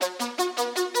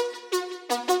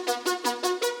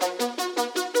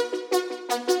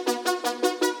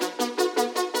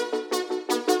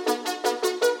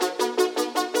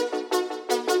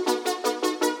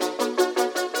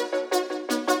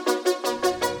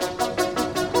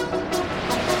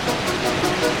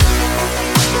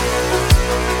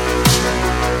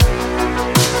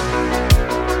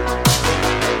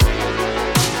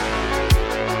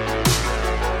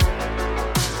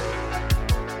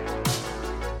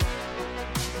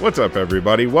What's up,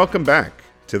 everybody? Welcome back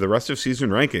to the Rest of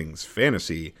Season Rankings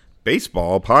Fantasy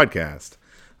Baseball Podcast.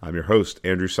 I'm your host,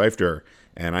 Andrew Seifter,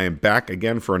 and I am back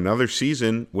again for another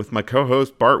season with my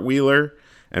co-host, Bart Wheeler.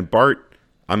 And Bart,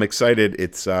 I'm excited.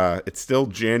 It's still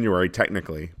January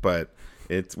technically, but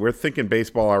we're thinking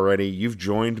baseball already. You've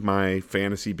joined my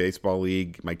fantasy baseball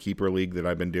league, my keeper league that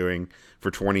I've been doing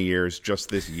for 20 years just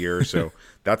this year. So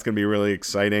that's going to be really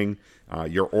exciting.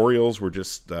 Your Orioles were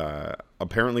just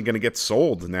apparently going to get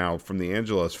sold now from the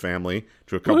Angelos family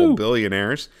to a couple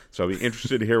billionaires. So I'll be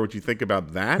interested to hear what you think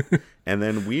about that. And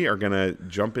then we are going to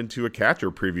jump into a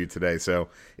catcher preview today. So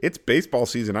it's baseball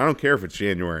season. I don't care if it's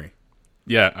January.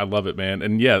 Yeah, I love it, man.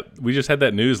 And yeah, we just had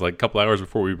that news like a couple hours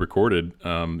before we recorded.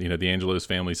 The Angelos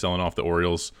family selling off the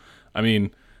Orioles. I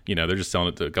mean, they're just selling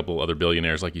it to a couple other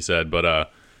billionaires, like you said.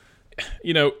 But,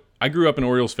 I grew up an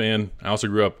Orioles fan. I also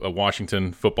grew up a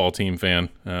Washington football team fan,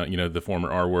 the former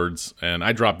R words. And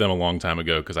I dropped them a long time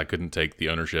ago because I couldn't take the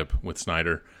ownership with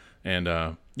Snyder. And,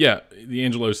 the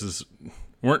Angeloses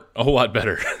weren't a whole lot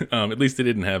better. At least they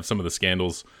didn't have some of the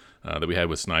scandals that we had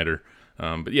with Snyder.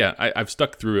 But yeah, I've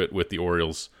stuck through it with the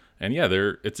Orioles, and yeah,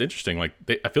 it's interesting. Like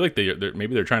I feel like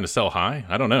maybe they're trying to sell high.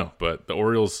 I don't know, but the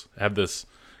Orioles have this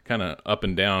kind of up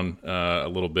and down a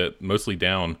little bit, mostly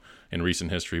down in recent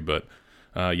history. But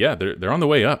they're on the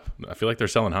way up. I feel like they're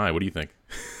selling high. What do you think?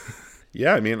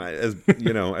 Yeah, I mean, as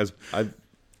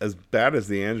as bad as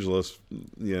the Angelos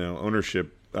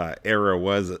ownership era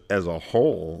was as a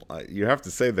whole, you have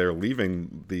to say they're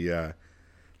leaving the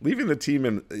team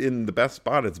in the best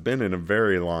spot it's been in a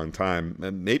very long time,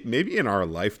 and maybe in our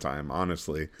lifetime,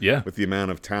 honestly. Yeah. With the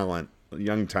amount of talent,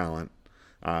 young talent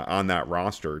on that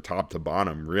roster, top to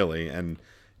bottom, really. And,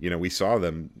 we saw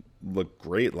them look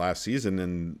great last season,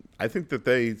 and I think that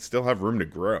they still have room to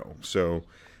grow. So,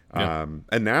 and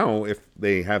now if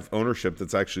they have ownership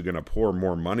that's actually going to pour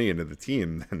more money into the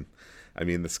team, then, I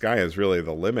mean, the sky is really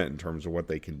the limit in terms of what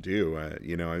they can do.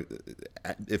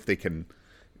 If they can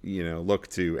look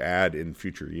to add in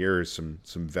future years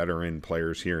some veteran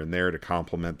players here and there to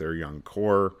complement their young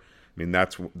core. I mean,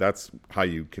 that's how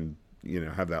you can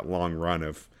have that long run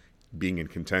of being in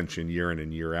contention year in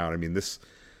and year out. I mean,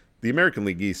 the American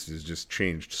League East has just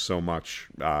changed so much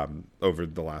over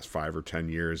the last 5 or 10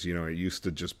 years. It used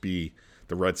to just be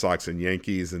the Red Sox and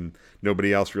Yankees, and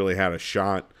nobody else really had a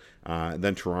shot. And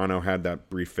then Toronto had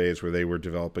that brief phase where they were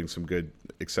developing some good,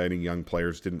 exciting young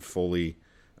players, didn't fully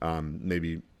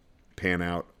maybe pan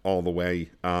out all the way.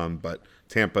 But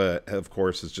Tampa, of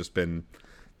course, has just been,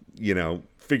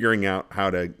 figuring out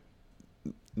how to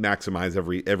maximize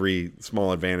every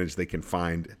small advantage they can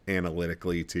find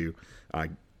analytically to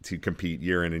compete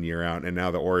year in and year out. And now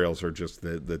the Orioles are just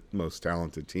the most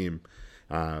talented team,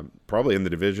 probably in the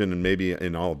division and maybe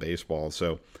in all of baseball.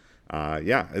 So,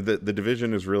 the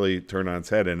division has really turned on its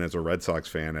head. And as a Red Sox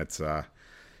fan, it's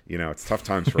tough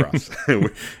times for us.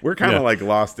 We're kind of like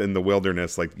lost in the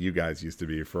wilderness like you guys used to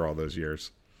be for all those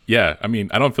years. Yeah, I mean,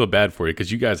 I don't feel bad for you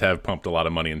because you guys have pumped a lot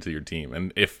of money into your team.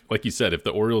 And if, like you said, if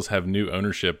the Orioles have new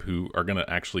ownership who are going to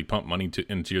actually pump money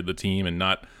into the team and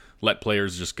not let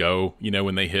players just go,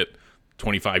 when they hit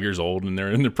 25 years old and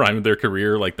they're in the prime of their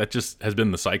career, like that just has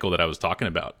been the cycle that I was talking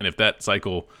about. And if that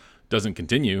cycle doesn't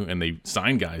continue and they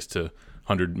sign guys to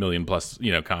 100 million plus,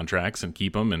 contracts and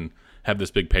keep them and have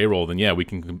this big payroll, then yeah, we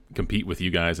can compete with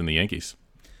you guys and the Yankees.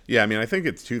 Yeah, I mean, I think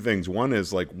it's two things. One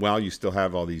is like, while you still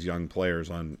have all these young players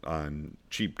on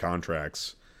cheap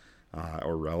contracts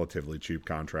or relatively cheap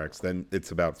contracts, then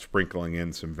it's about sprinkling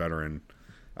in some veteran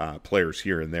players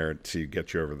here and there to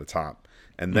get you over the top.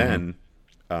 And then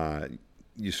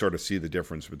you sort of see the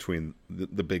difference between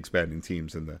the big spending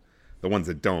teams and the ones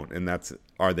that don't. And that's,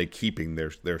 are they keeping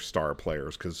their star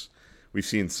players? Because we've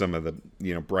seen some of the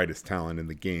brightest talent in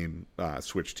the game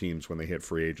switch teams when they hit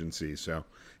free agency. So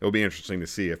it'll be interesting to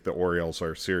see if the Orioles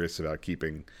are serious about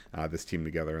keeping this team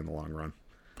together in the long run.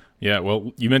 Yeah,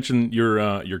 well, you mentioned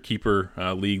your keeper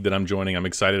league that I'm joining. I'm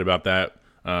excited about that.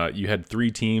 You had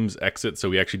 3 teams exit, so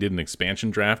we actually did an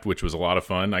expansion draft, which was a lot of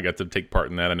fun. I got to take part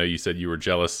in that. I know you said you were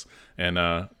jealous.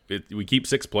 And we keep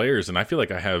 6 players, and I feel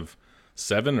like I have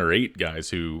 7 or 8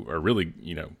 guys who are really,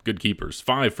 good keepers.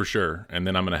 5 for sure. And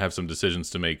then I'm going to have some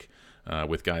decisions to make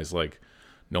with guys like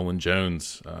Nolan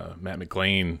Jones, Matt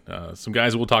McLean, some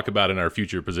guys we'll talk about in our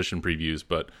future position previews.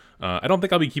 But I don't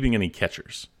think I'll be keeping any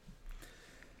catchers.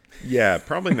 Yeah,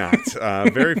 probably not.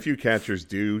 Very few catchers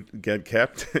do get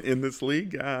kept in this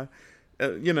league.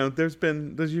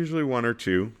 There's usually 1 or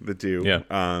 2 that do.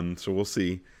 Yeah. So we'll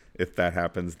see if that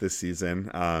happens this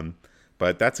season.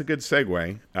 But that's a good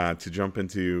segue to jump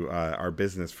into our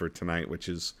business for tonight, which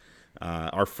is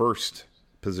our first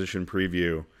position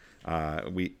preview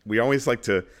We always like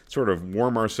to sort of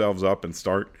warm ourselves up and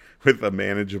start with a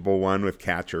manageable one with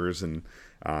catchers, and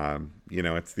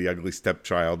it's the ugly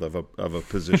stepchild of a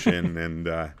position, and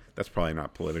that's probably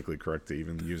not politically correct to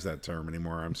even use that term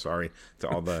anymore. I'm sorry to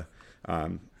all the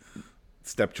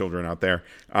stepchildren out there,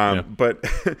 but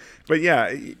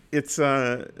yeah, it's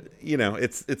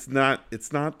it's not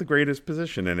the greatest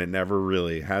position, and it never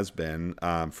really has been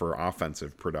for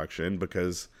offensive production,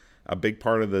 because a big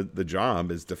part of the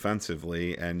job is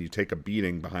defensively, and you take a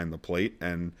beating behind the plate,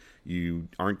 and you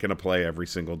aren't going to play every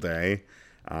single day.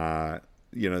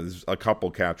 There's a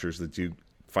couple catchers that do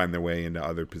find their way into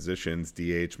other positions,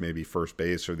 DH, maybe first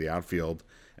base or the outfield,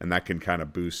 and that can kind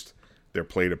of boost their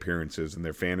plate appearances and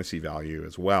their fantasy value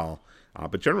as well.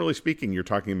 But generally speaking, you're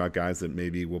talking about guys that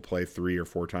maybe will play 3 or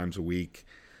 4 times a week.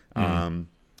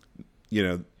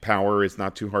 Power is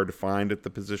not too hard to find at the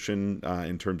position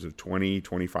in terms of 20,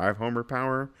 25 homer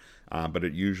power, but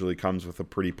it usually comes with a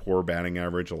pretty poor batting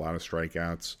average, a lot of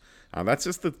strikeouts. That's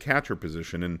just the catcher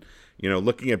position. And,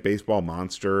 looking at Baseball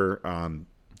Monster,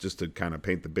 just to kind of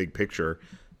paint the big picture,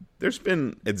 there's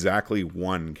been exactly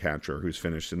one catcher who's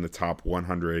finished in the top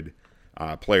 100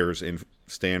 players in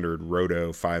standard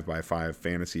Roto 5x5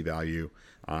 fantasy value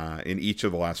in each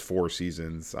of the last 4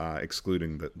 seasons,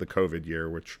 excluding the COVID year,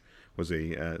 which was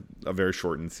a very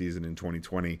shortened season in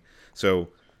 2020. So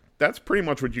that's pretty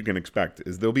much what you can expect,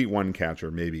 is there'll be one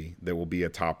catcher maybe that will be a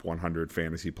top 100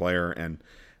 fantasy player, and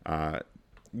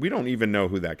we don't even know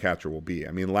who that catcher will be.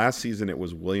 I mean, last season it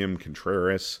was William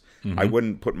Contreras. I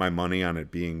wouldn't put my money on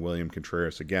it being William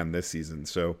Contreras again this season.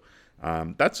 So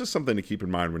that's just something to keep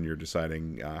in mind when you're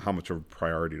deciding how much of a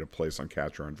priority to place on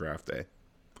catcher on draft day.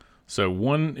 So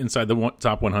one inside the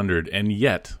top 100, and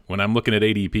yet when I'm looking at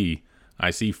ADP, I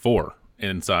see 4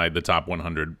 inside the top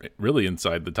 100, really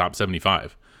inside the top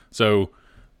 75. So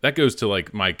that goes to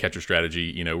like my catcher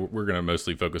strategy. We're going to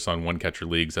mostly focus on one catcher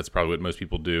leagues. That's probably what most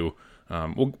people do.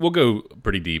 We'll go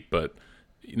pretty deep, but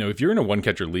if you're in a one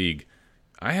catcher league,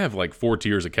 I have like 4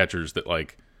 tiers of catchers that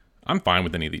like I'm fine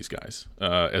with any of these guys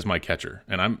as my catcher,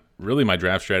 and my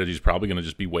draft strategy is probably going to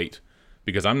just be wait,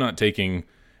 because I'm not taking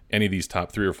any of these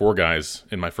top 3 or 4 guys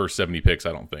in my first 70 picks.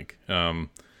 I don't think,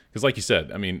 because like you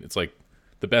said, I mean, it's like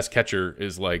the best catcher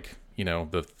is like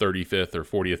the 35th or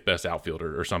 40th best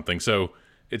outfielder or something. So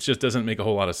it just doesn't make a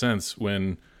whole lot of sense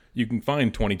when you can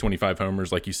find 20, 25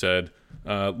 homers, like you said,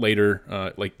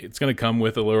 later. Like it's going to come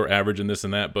with a lower average and this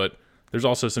and that, but there's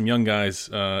also some young guys,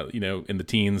 in the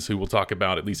teens who we'll talk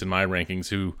about, at least in my rankings,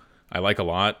 who I like a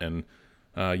lot. And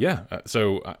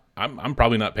so I'm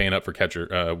probably not paying up for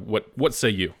catcher. What say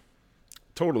you?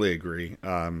 Totally agree.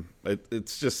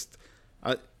 It's just,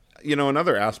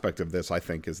 another aspect of this, I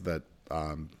think, is that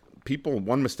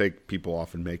one mistake people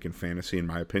often make in fantasy, in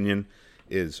my opinion,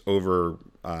 is over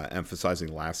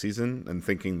emphasizing last season and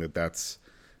thinking that that's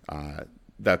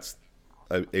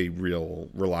a real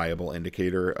reliable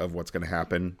indicator of what's going to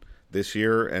happen this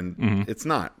year, and it's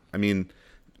not. I mean,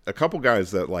 a couple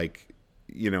guys that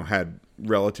had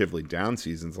relatively down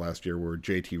seasons last year were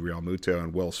JT Realmuto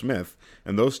and Will Smith,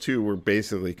 and those two were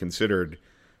basically considered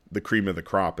the cream of the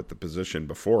crop at the position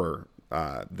before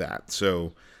that.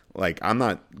 So I'm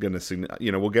not going to,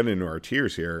 we'll get into our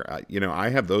tiers here. I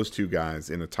have those 2 guys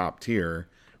in a top tier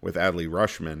with Adley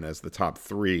Rutschman as the top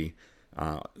 3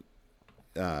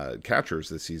 catchers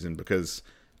this season, because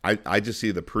I just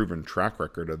see the proven track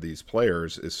record of these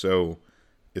players is so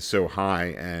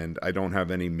high, and I don't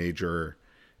have any major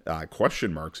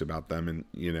question marks about them. And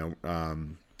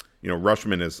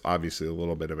Rutschman is obviously a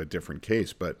little bit of a different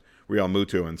case, but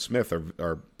Realmuto and Smith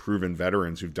are proven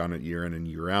veterans who've done it year in and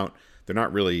year out. They're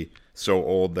not really so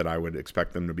old that I would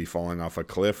expect them to be falling off a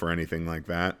cliff or anything like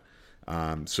that.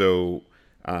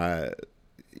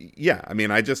 Yeah, I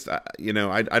mean, I just, I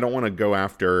don't want to go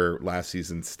after last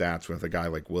season's stats with a guy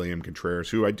like William Contreras,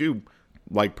 who I do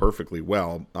like perfectly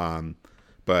well.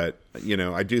 But,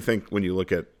 I do think when you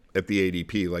look at the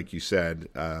ADP, like you said,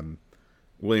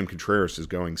 William Contreras is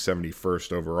going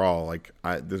 71st overall.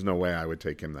 There's no way I would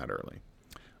take him that early.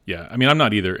 Yeah, I mean, I'm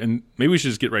not either. And maybe we should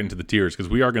just get right into the tiers, because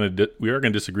we are going to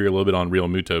disagree a little bit on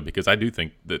Realmuto, because I do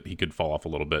think that he could fall off a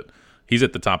little bit. He's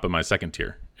at the top of my second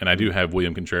tier, and I do have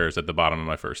William Contreras at the bottom of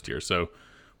my first tier. So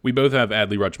we both have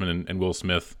Adley Rutschman and Will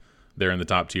Smith there in the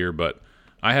top tier, but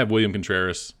I have William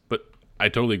Contreras. But I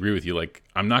totally agree with you.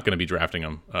 I'm not going to be drafting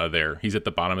him there. He's at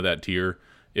the bottom of that tier.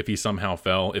 If he somehow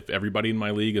fell, if everybody in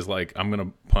my league is like, I'm going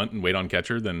to punt and wait on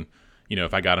catcher, then,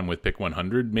 if I got him with pick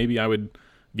 100, maybe I would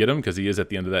get him, because he is at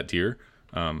the end of that tier.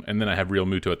 And then I have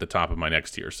Realmuto at the top of my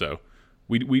next tier. So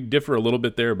we differ a little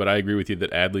bit there, but I agree with you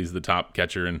that Adley's the top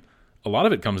catcher. And a lot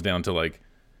of it comes down to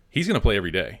he's going to play every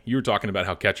day. You were talking about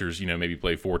how catchers, maybe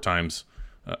play 4 times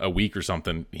a week or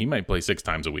something. He might play 6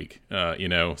 times a week,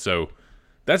 so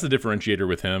that's the differentiator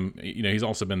with him. He's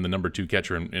also been the number 2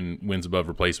 catcher in wins above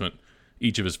replacement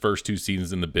each of his first 2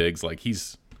 seasons in the bigs. Like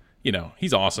he's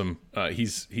awesome.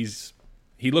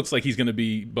 He looks like he's going to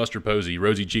be Buster Posey,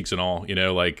 rosy cheeks and all,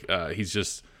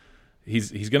 he's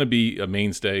going to be a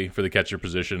mainstay for the catcher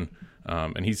position.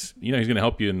 And he's going to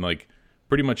help you in like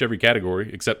pretty much every category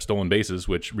except stolen bases,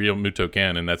 which Real Muto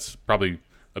can. And that's probably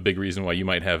a big reason why you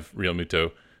might have Real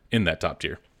Muto in that top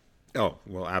tier. Oh,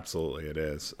 well, absolutely it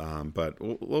is. But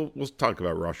we'll talk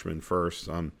about Rutschman first.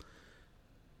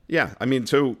 Yeah, I mean,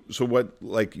 so what?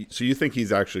 So you think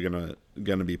he's actually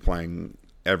gonna be playing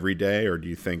every day, or do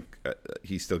you think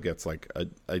he still gets like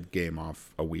a game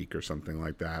off a week or something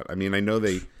like that? I mean, I know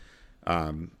they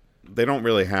don't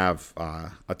really have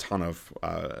a ton of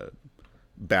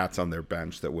bats on their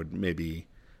bench that would maybe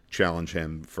challenge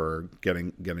him for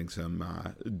getting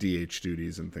some DH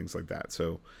duties and things like that.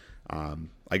 So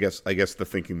I guess the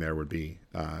thinking there would be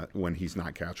when he's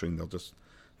not catching, they'll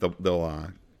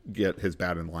get his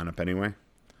bat in the lineup anyway.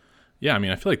 Yeah, I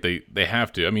mean, I feel like they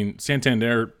have to. I mean,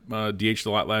 Santander DH'd a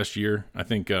lot last year. I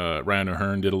think Ryan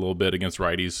O'Hearn did a little bit against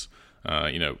righties.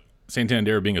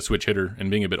 Santander being a switch hitter and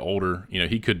being a bit older,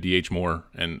 he could DH more,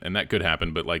 and that could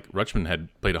happen. But like Rutschman had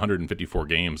played 154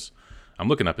 games. I'm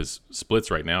looking up his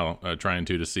splits right now, trying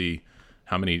to see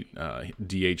how many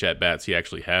DH at bats he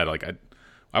actually had. Like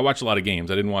I watched a lot of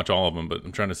games. I didn't watch all of them, but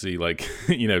I'm trying to see like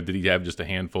did he have just a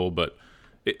handful? But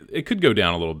it could go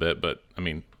down a little bit. But I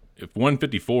mean, if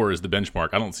 154 is the benchmark,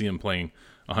 I don't see him playing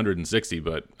 160,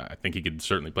 but I think he could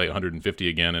certainly play 150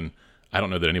 again, and I don't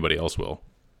know that anybody else will.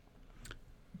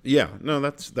 Yeah, no,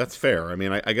 that's fair. I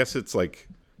mean, I guess it's like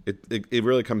it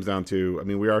really comes down to, I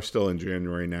mean, we are still in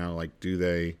January now. Like, do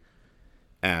they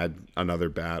add another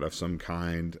bat of some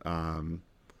kind,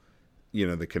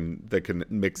 that can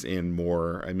mix in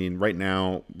more? I mean, right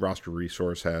now, Roster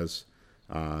Resource has,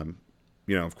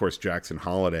 of course, Jackson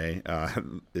Holiday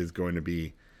is going to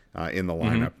be in the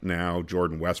lineup now,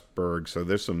 Jordan Westberg. So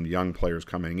there's some young players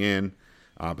coming in,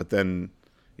 but then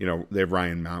they have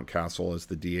Ryan Mountcastle as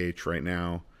the DH right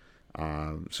now.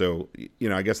 So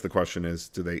I guess the question is,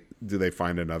 do they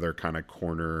find another kind of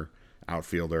corner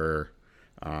outfielder,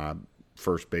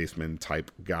 first baseman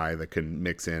type guy that can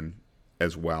mix in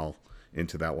as well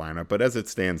into that lineup? But as it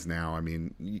stands now, I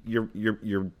mean,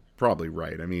 you're probably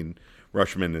right. I mean,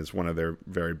 Rutschman is one of their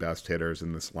very best hitters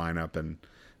in this lineup, and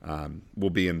will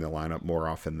be in the lineup more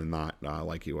often than not,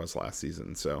 like he was last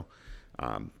season. So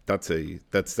that's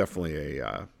definitely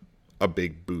a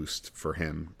big boost for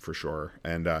him for sure.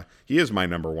 And he is my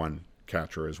number 1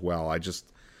 catcher as well. I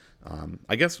just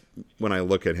I guess when I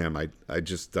look at him, I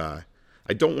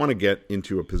don't want to get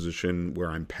into a position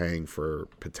where I'm paying for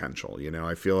potential.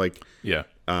 I feel like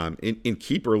in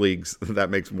keeper leagues that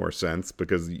makes more sense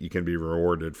because you can be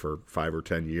rewarded for 5 or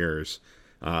 10 years.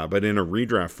 But in a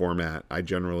redraft format, I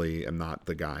generally am not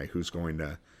the guy who's going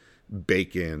to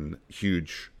bake in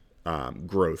huge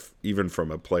growth, even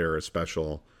from a player as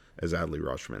special as Adley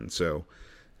Rutschman. So,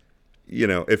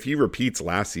 if he repeats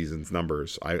last season's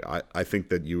numbers, I think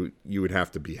that you would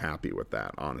have to be happy with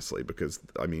that, honestly, because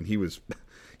I mean he was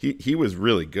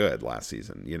really good last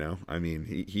season. I mean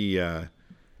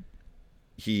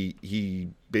he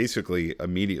basically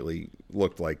immediately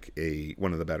looked like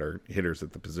one of the better hitters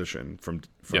at the position from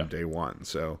day one.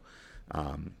 So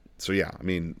yeah, I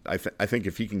mean, I think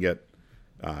if he can get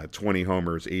 20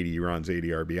 homers, 80 runs, 80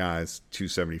 RBIs,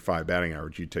 275 batting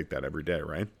average, you'd take that every day,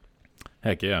 right?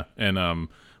 Heck yeah. And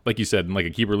like you said, in like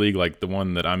a keeper league, like the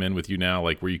one that I'm in with you now,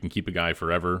 like where you can keep a guy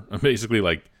forever, basically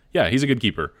like, yeah, he's a good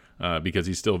keeper because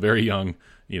he's still very young,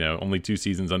 only 2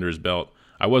 seasons under his belt.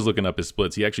 I was looking up his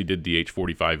splits. He actually did DH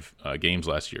 45 games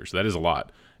last year, so that is a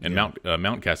lot. And yeah.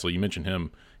 Mountcastle, you mentioned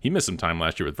him. He missed some time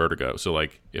last year with vertigo. So,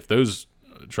 like, if those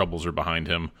troubles are behind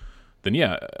him, then,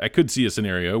 yeah, I could see a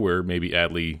scenario where maybe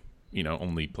Adley,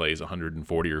 only plays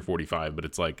 140 or 45. But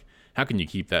it's like, how can you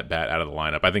keep that bat out of the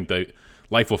lineup? I think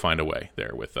life will find a way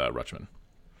there with Rutschman.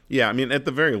 Yeah, I mean, at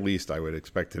the very least, I would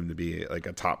expect him to be like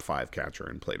a top 5 catcher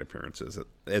in plate appearances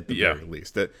at the very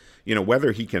least. That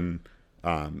whether he can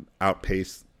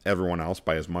outpace everyone else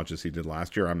by as much as he did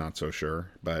last year, I'm not so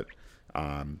sure, but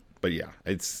yeah,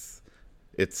 it's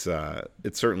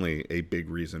certainly a big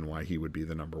reason why he would be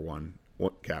the number 1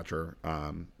 catcher.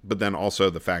 But then also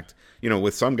the fact,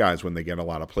 with some guys, when they get a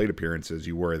lot of plate appearances,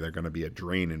 you worry they're going to be a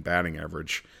drain in batting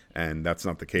average, and that's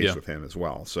not the case with him as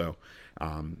well. So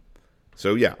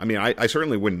yeah, I mean, I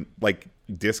certainly wouldn't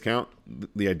discount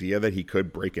the idea that he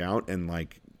could break out and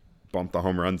bump the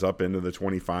home runs up into the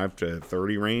 25 to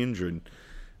 30 range, and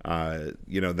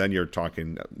then you're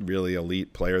talking really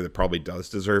elite player that probably does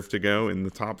deserve to go in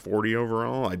the top 40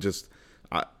 overall.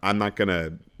 I'm not going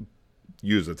to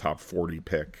use a top 40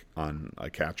 pick on a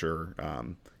catcher,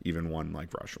 even one like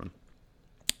Rutschman.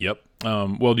 Yep.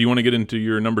 Well, do you want to get into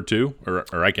your number 2,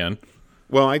 or I can?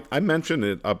 Well, I mentioned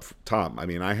it up top. I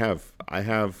mean, I have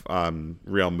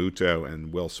Real Muto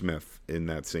and Will Smith in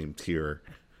that same tier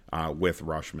with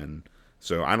Rutschman.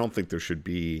 So I don't think there should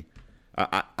be.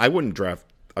 I wouldn't draft.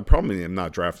 I probably am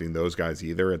not drafting those guys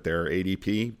either at their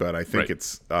ADP, but I think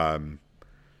it's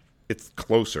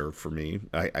closer for me.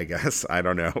 I guess I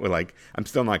don't know. Like I'm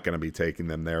still not going to be taking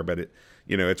them there, but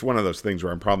it's one of those things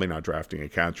where I'm probably not drafting a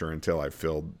catcher until I've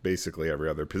filled basically every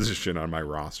other position on my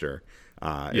roster.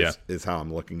 Is how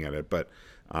I'm looking at it. But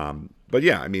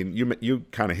yeah, I mean, you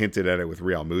kind of hinted at it with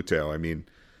Real Muto. I mean,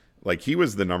 like he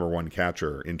was the number 1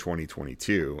 catcher in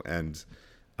 2022, and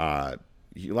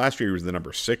last year he was the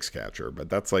number 6 catcher. But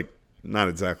that's like not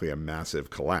exactly a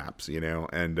massive collapse,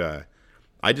 And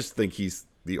I just think he's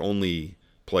the only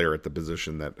player at the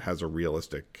position that has a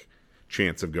realistic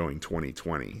chance of going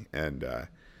 2020. And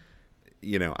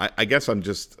I guess I'm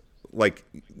just like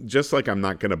I'm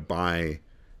not going to buy.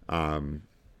 I'm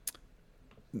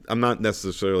not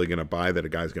necessarily going to buy that a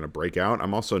guy's going to break out.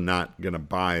 I'm also not going to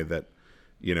buy that,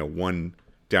 one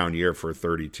down year for a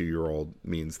 32-year-old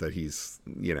means that he's,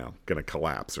 going to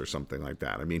collapse or something like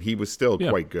that. I mean, he was still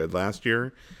quite good last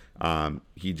year.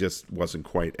 He just wasn't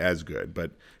quite as good.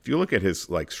 But if you look at his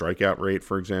strikeout rate,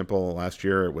 for example, last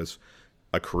year it was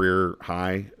a career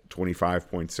high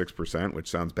 25.6%, which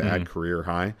sounds bad, career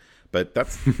high, but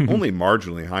that's only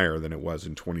marginally higher than it was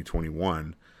in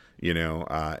 2021.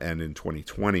 And in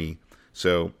 2020.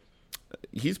 So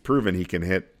he's proven he can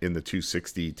hit in the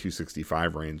 260,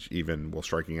 265 range, even while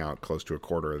striking out close to a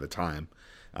quarter of the time.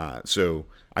 So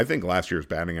I think last year's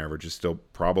batting average is still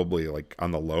probably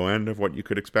on the low end of what you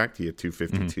could expect. He had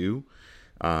 252.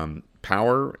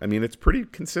 Power, I mean, it's pretty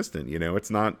consistent.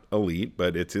 It's not elite,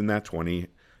 but it's in that 20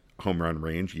 home run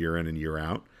range year in and year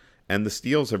out. And the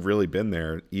steals have really been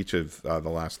there each of the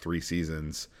last 3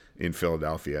 seasons in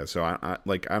Philadelphia. So I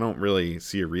don't really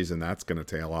see a reason that's going to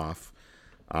tail off.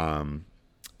 I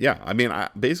mean, I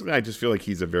just feel like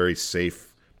he's a very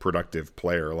safe, productive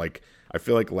player. I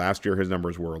feel like last year his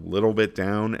numbers were a little bit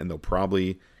down, and they'll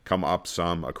probably come up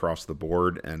some across the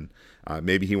board. And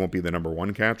maybe he won't be the number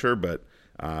 1 catcher, but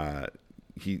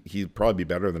he'd probably be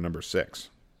better than number 6.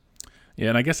 Yeah,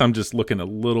 and I guess I'm just looking a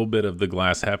little bit of the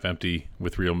glass half empty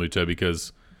with Real Muto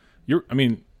because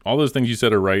all those things you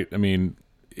said are right. I mean,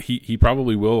 he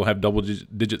probably will have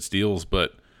double-digit steals,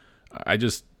 but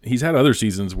he's had other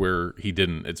seasons where he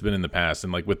didn't. It's been in the past,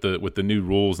 and with the new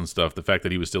rules and stuff, the fact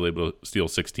that he was still able to steal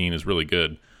 16 is really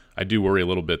good. I do worry a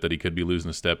little bit that he could be losing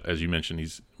a step, as you mentioned.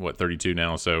 He's 32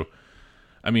 now, so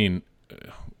I mean,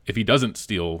 if he doesn't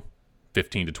steal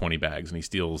 15 to 20 bags and he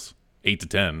steals 8 to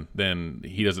 10, then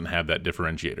he doesn't have that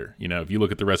differentiator. If you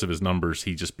look at the rest of his numbers,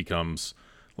 he just becomes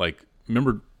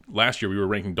remember last year we were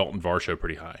ranking Dalton Varsho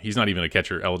pretty high. He's not even a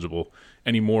catcher eligible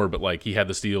anymore, but he had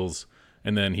the steals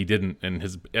and then he didn't,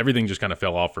 and everything just kind of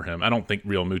fell off for him. I don't think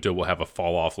Real Muto will have a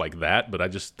fall off like that, but I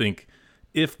just think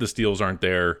if the steals aren't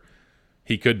there,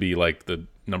 he could be the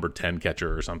number 10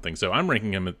 catcher or something. So I'm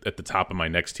ranking him at the top of my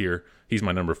next tier. He's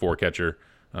my number 4 catcher.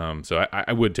 So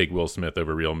I would take Will Smith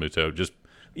over Real Muto. Just,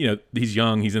 he's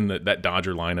young. He's in that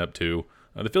Dodger lineup too.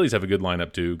 The Phillies have a good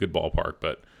lineup too, good ballpark.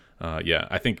 But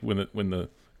I think when the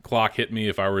clock hit me,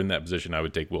 if I were in that position, I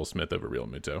would take Will Smith over Real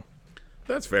Muto.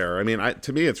 That's fair. I mean,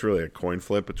 to me, it's really a coin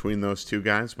flip between those two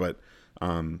guys. But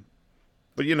with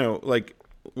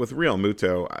Real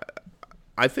Muto,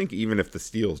 I think even if the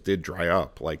steals did dry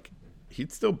up,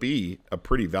 he'd still be a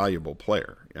pretty valuable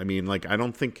player. I mean, I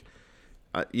don't think,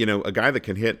 a guy that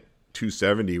can hit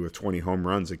 270 with 20 home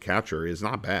runs at catcher is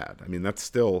not bad. I mean, that's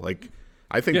still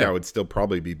I think that would still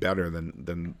probably be better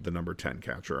than the number 10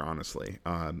 catcher, honestly.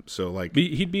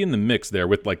 He'd be in the mix there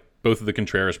with both of the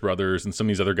Contreras brothers and some of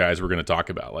these other guys we're going to talk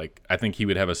about. I think he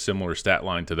would have a similar stat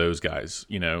line to those guys,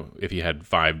 if he had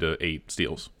 5 to 8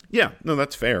 steals. Yeah, no,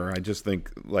 that's fair. I just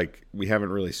think we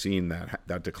haven't really seen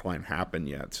that decline happen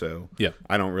yet. So yeah,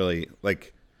 I don't really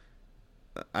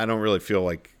feel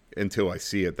like until I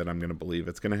see it that I'm going to believe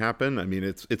it's going to happen. I mean,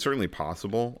 it's certainly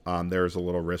possible. There's a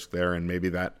little risk there, and maybe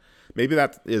that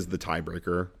is the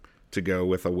tiebreaker to go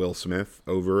with a Will Smith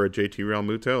over a JT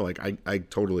Realmuto. I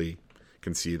totally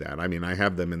can see that. I mean, I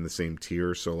have them in the same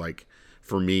tier, so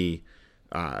for me,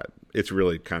 it's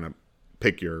really kind of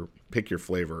pick your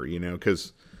flavor,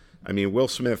 because I mean, Will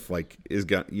Smith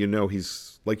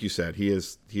he's like you said, he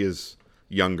is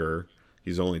younger.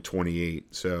 He's only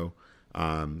 28, so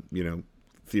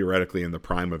theoretically in the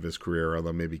prime of his career,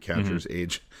 although maybe catchers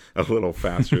age a little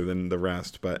faster than the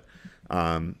rest. But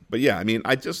yeah, I mean,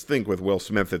 I just think with Will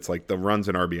Smith, it's like the runs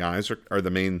and RBIs are the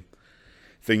main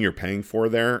thing you're paying for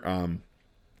there.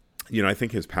 I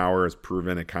think his power has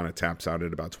proven it kind of taps out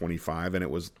at about 25, and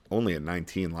it was only at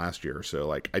 19 last year. So,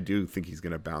 like, I do think he's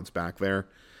going to bounce back there.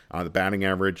 The batting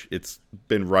average, it's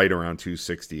been right around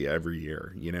 260 every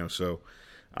year, so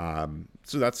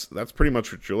that's pretty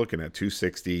much what you're looking at: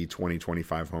 260, 20,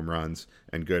 25 home runs,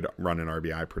 and good run and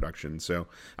RBI production. So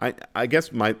I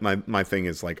guess my thing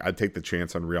is, like, I'd take the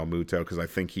chance on Real Muto because I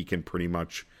think he can pretty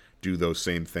much do those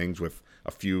same things with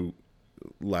a few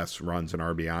less runs and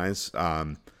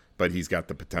RBIs. But he's got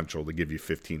the potential to give you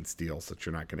 15 steals that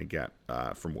you're not going to get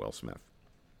from Will Smith.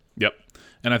 Yep.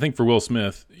 And I think for Will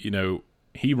Smith,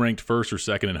 he ranked first or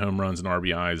second in home runs and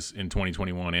RBIs in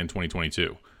 2021 and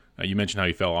 2022. You mentioned how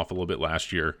he fell off a little bit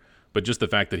last year, but just the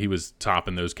fact that he was top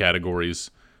in those categories,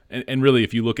 and really,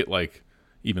 if you look at, like,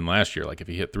 even last year, like, if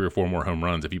he hit 3 or 4 more home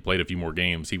runs, if he played a few more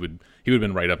games, he would have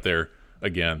been right up there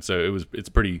again. So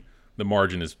the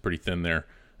margin is pretty thin there.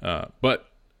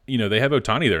 But they have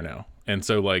Ohtani there now, and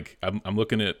so, like, I'm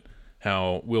looking at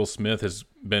how Will Smith has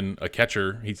been a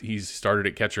catcher. He's started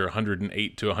at catcher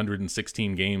 108 to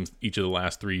 116 games each of the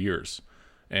last 3 years.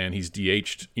 And he's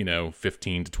DH'd,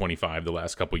 15 to 25 the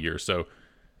last couple years. So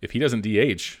if he doesn't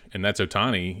DH, and that's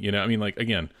Ohtani,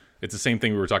 again, it's the same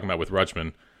thing we were talking about with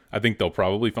Rutschman. I think they'll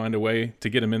probably find a way to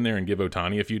get him in there and give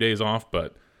Ohtani a few days off,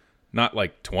 but not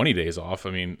like 20 days off.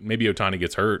 I mean, maybe Ohtani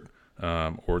gets hurt,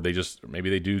 or maybe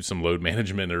they do some load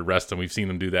management or rest, and we've seen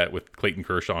them do that with Clayton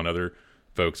Kershaw and other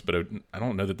folks, but I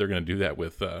don't know that they're going to do that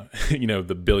with, the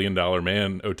 $1 billion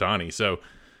man Ohtani. So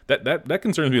that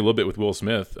concerns me a little bit with Will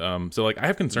Smith. So, like, I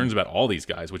have concerns about all these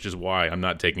guys, which is why I'm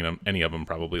not taking any of them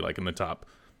probably, like, in the top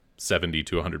 70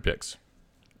 to 100 picks.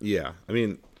 Yeah, I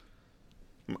mean,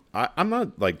 I'm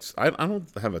not, like, I don't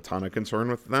have a ton of concern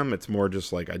with them. It's more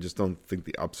just, like, I just don't think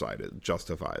the upside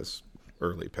justifies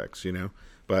early picks,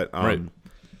 But, right.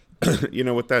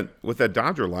 with that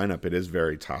Dodger lineup, it is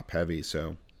very top heavy,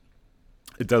 so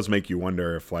it does make you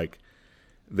wonder if, like,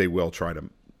 they will try to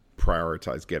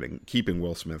prioritize keeping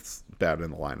Will Smith's bat in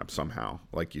the lineup somehow,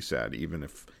 like you said, even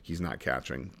if he's not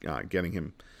catching, getting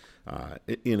him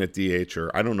in at DH, or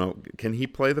I don't know, can he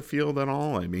play the field at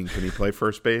all? I mean, can he play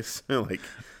first base? Like,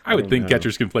 I would think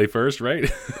catchers can play first,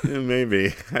 right?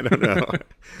 Maybe, I don't know.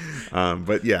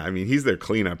 But yeah, I mean, he's their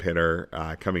cleanup hitter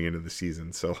coming into the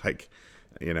season, so, like,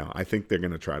 I think they're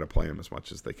going to try to play him as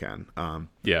much as they can.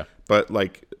 Yeah, but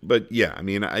yeah, I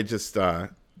mean, I just. I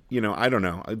don't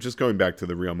know. Just going back to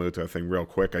the Real Muto thing real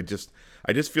quick, I just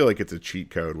feel like it's a cheat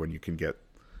code when you can get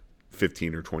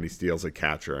 15 or 20 steals at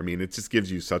catcher. I mean, it just gives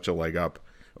you such a leg up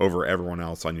over everyone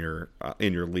else on your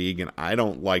in your league, and I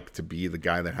don't like to be the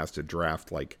guy that has to draft,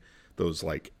 like, those,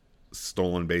 like,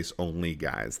 stolen base only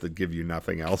guys that give you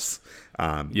nothing else.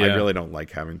 I really don't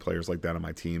like having players like that on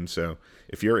my team. So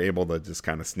if you're able to just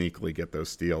kind of sneakily get those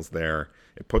steals there,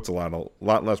 it puts a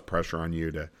lot less pressure on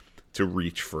you to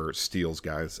reach for steals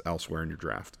guys elsewhere in your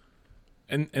draft.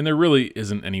 And there really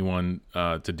isn't anyone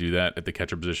to do that at the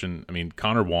catcher position. I mean,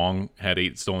 Connor Wong had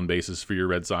 8 stolen bases for your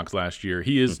Red Sox last year.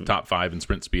 He is top 5 in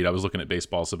sprint speed. I was looking at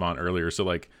Baseball Savant earlier. So,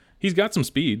 like, he's got some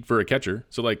speed for a catcher.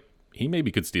 So, like, he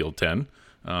maybe could steal 10.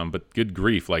 But good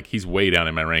grief, like, he's way down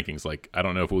in my rankings. Like, I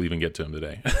don't know if we'll even get to him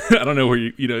today. I don't know where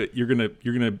you're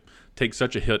gonna take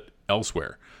such a hit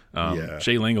elsewhere.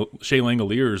 Shea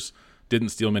Langoliers didn't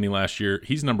steal many last year.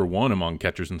 He's number 1 among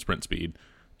catchers in sprint speed.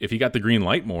 If he got the green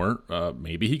light more,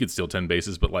 maybe he could steal 10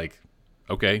 bases, but, like,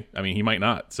 okay, I mean, he might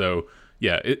not. So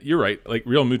yeah, you're right. Like,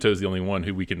 Real Muto is the only one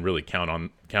who we can really count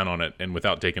on it, and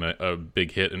without taking a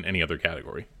big hit in any other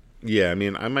category. Yeah, I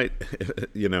mean, I might,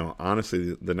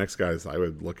 honestly, the next guys I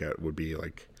would look at would be,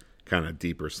 like, kind of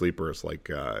deeper sleepers, like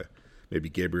maybe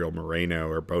Gabriel Moreno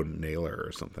or Bowden Naylor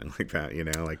or something like that.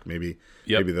 Like, maybe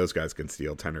those guys can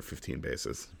steal 10 or 15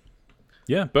 bases.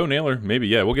 Yeah, Bo Naylor, maybe.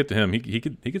 Yeah, we'll get to him. He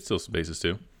could steal some bases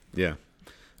too. Yeah.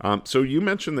 So you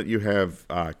mentioned that you have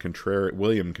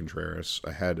William Contreras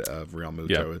ahead of Real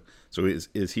Muto. Yeah. So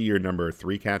is he your number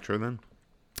 3 catcher then?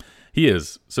 He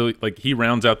is. So, like, he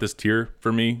rounds out this tier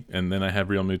for me, and then I have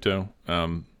Real Muto.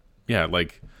 Yeah,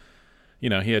 like, he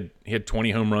had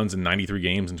 20 home runs in 93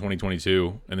 games in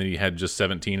 2022, and then he had just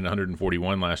 17 and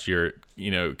 141 last year.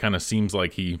 It kind of seems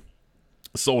like he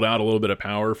sold out a little bit of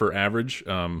power for average.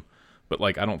 But,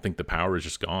 like, I don't think the power is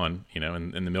just gone,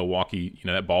 and the Milwaukee,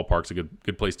 that ballpark's a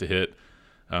good place to hit.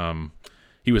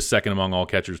 He was second among all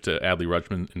catchers to Adley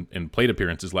Rutschman in plate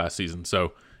appearances last season.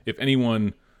 So if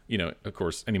anyone, of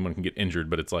course, anyone can get injured,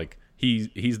 but it's like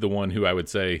he's the one who I would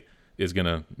say is going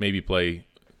to maybe play,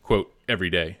 quote, every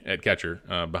day at catcher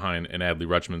behind an Adley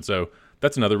Rutschman. So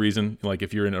that's another reason, like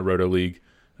if you're in a roto league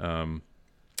and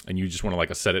you just want to like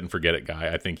a set it and forget it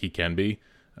guy, I think he can be.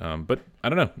 But I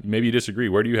don't know. Maybe you disagree.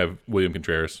 Where do you have William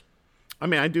Contreras? I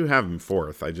mean, I do have him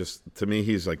fourth. To me,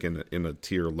 he's like in a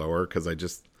tier lower because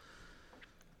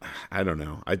I don't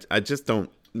know. I just don't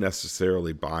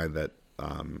necessarily buy that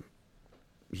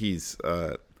he's.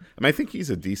 I think he's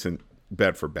a decent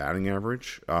bet for batting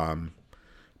average.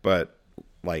 But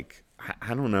like,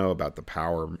 I don't know about the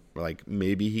power. Like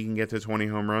maybe he can get to 20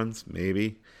 home runs,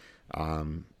 maybe.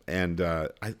 And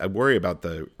I worry about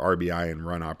the RBI and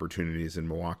run opportunities in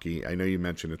Milwaukee. I know you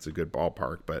mentioned it's a good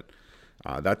ballpark, but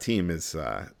that team is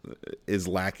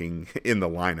lacking in the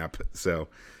lineup. So,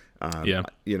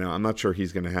 I'm not sure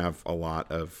he's going to have a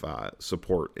lot of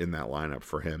support in that lineup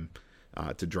for him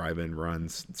to drive in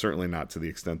runs. Certainly not to the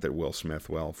extent that Will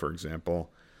Smith will, for example.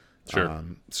 Sure.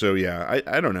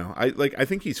 I don't know. I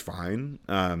think he's fine.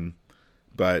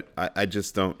 But I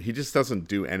just don't. He just doesn't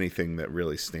do anything that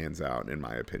really stands out, in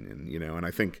my opinion. And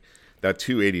I think that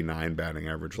 289 batting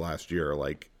average last year,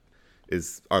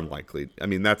 is unlikely. I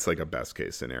mean, that's like a best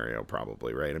case scenario,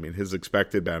 probably, right? I mean, his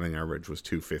expected batting average was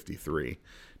 253.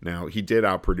 Now he did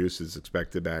outproduce his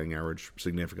expected batting average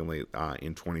significantly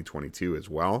in 2022 as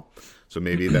well. So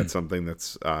maybe that's something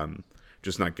that's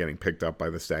just not getting picked up by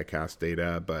the Statcast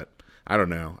data, but. I don't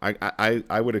know.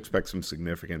 I would expect some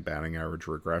significant batting average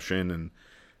regression,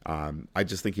 and I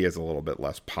just think he has a little bit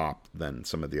less pop than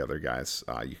some of the other guys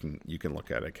you can look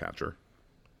at catcher.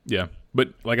 Yeah,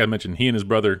 but like I mentioned, he and his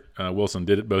brother Wilson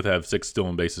did both have 6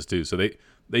 stolen bases too, so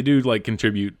they do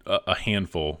contribute a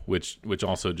handful, which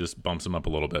also just bumps him up a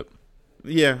little bit.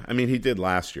 Yeah, I mean he did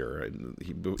last year.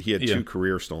 He had 2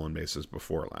 career stolen bases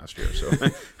before last year, so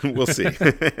we'll see.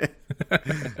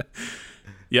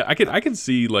 Yeah, I can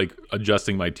see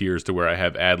adjusting my tiers to where I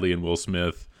have Adley and Will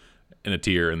Smith in a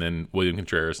tier, and then William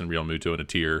Contreras and Real Muto in a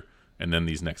tier, and then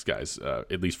these next guys,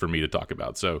 at least for me to talk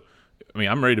about. So, I mean,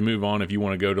 I'm ready to move on if you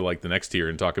want to go to the next tier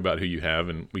and talk about who you have,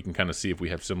 and we can kind of see if we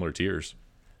have similar tiers.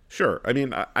 Sure. I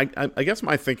mean, I guess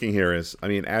my thinking here is, I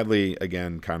mean, Adley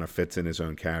again kind of fits in his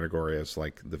own category as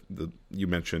the you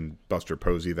mentioned Buster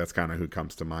Posey. That's kind of who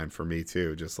comes to mind for me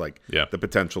too. Just the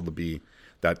potential to be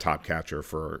that top catcher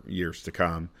for years to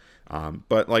come.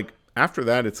 But after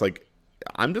that, it's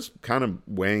I'm just kind of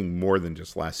weighing more than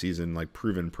just last season,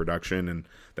 proven production. And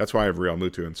that's why I have Real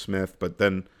Muto and Smith. But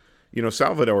then,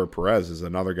 Salvador Perez is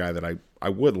another guy that I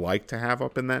would like to have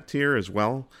up in that tier as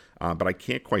well. But I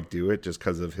can't quite do it just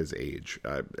because of his age.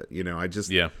 I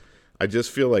just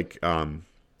feel like, I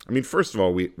mean, first of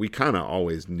all, we kind of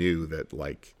always knew that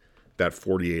that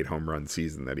 48 home run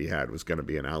season that he had was going to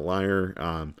be an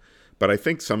outlier. But I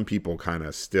think some people kind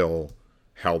of still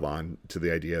held on to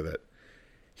the idea that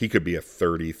he could be a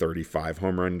 30, 35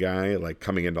 home run guy,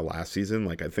 coming into last season.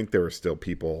 I think there were still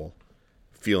people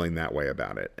feeling that way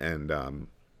about it. And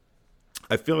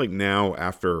I feel like now,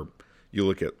 after you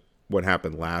look at what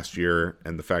happened last year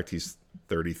and the fact he's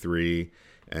 33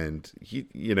 and he,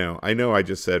 I know I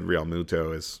just said Real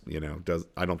Muto is,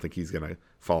 I don't think he's going to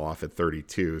fall off at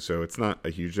 32. So it's not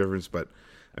a huge difference, but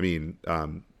I mean,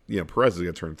 Perez is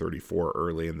going to turn 34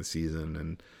 early in the season,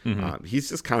 and he's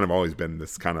just kind of always been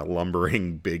this kind of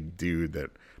lumbering big dude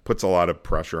that puts a lot of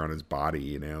pressure on his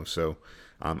body, So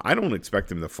I don't expect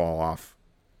him to fall off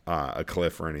a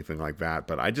cliff or anything like that,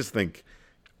 but I just think,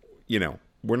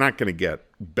 we're not going to get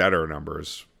better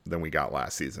numbers than we got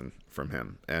last season from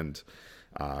him, and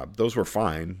those were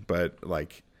fine, but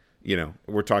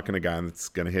we're talking a guy that's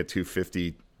going to hit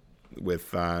 250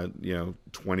 with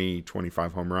 20,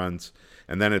 25 home runs.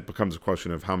 And then it becomes a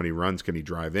question of how many runs can he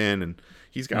drive in. And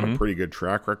he's got a pretty good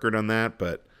track record on that.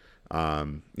 But,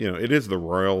 it is the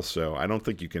Royals, so I don't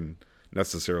think you can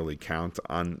necessarily count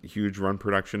on huge run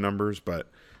production numbers. But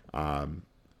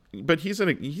he's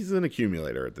an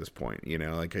accumulator at this point.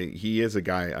 He is a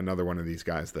guy, another one of these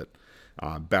guys that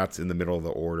bats in the middle of the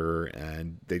order,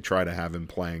 and they try to have him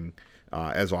playing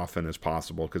as often as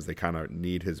possible because they kind of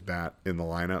need his bat in the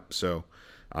lineup. So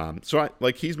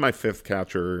he's my 5th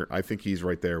catcher. I think he's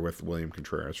right there with William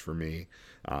Contreras for me.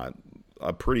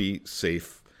 A pretty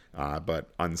safe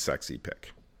but unsexy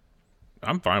pick.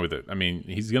 I'm fine with it. I mean,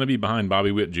 he's going to be behind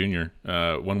Bobby Witt Jr.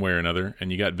 One way or another,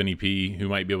 and you got Vinny P, who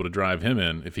might be able to drive him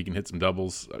in if he can hit some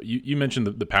doubles. You mentioned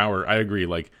the power. I agree.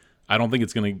 I don't think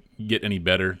it's going to get any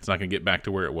better. It's not going to get back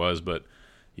to where it was, but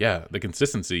yeah, the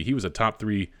consistency. He was a top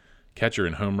 3 catcher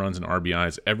in home runs and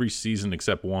RBIs every season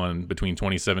except one between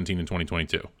 2017 and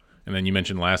 2022. And then you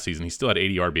mentioned last season, he still had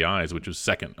 80 RBIs, which was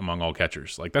second among all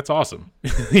catchers. That's awesome.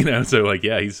 So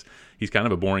he's kind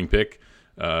of a boring pick.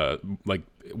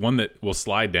 One that will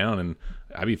slide down. And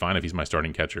I'd be fine if he's my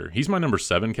starting catcher. He's my number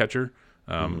 7 catcher.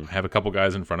 I have a couple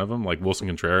guys in front of him, like Wilson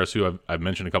Contreras, who I've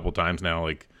mentioned a couple times now.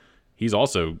 Like, he's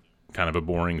also kind of a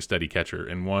boring, steady catcher,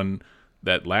 and one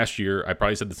that last year I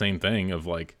probably said the same thing of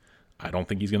like, I don't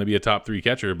think he's going to be a top 3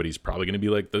 catcher, but he's probably going to be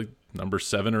like the number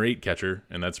 7 or 8 catcher,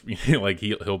 and that's like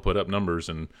he'll put up numbers,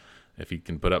 and if he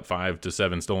can put up 5 to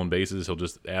 7 stolen bases, he'll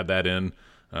just add that in.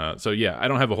 So yeah, I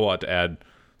don't have a whole lot to add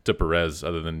to Perez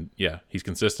other than he's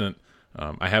consistent.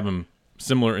 I have him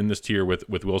similar in this tier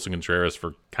with Wilson Contreras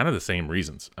for kind of the same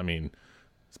reasons. I mean,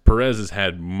 Perez has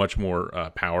had much more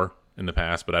power in the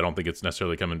past, but I don't think it's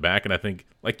necessarily coming back. And I think,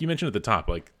 like you mentioned at the top,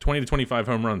 like 20 to 25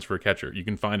 home runs for a catcher, you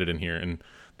can find it in here. And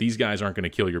these guys aren't going to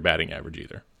kill your batting average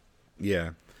either.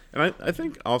 Yeah. And I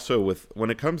think also when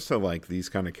it comes to like these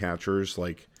kind of catchers,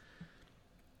 like,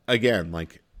 again,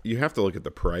 like you have to look at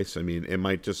the price. I mean, it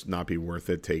might just not be worth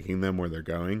it taking them where they're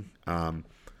going.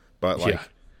 But like,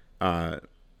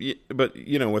 but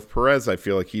you know, with Perez, I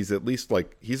feel like he's at least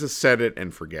like, he's a set it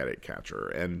and forget it catcher.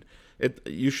 And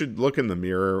you should look in the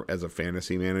mirror as a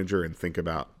fantasy manager and think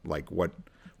about like what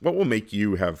will make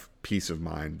you have peace of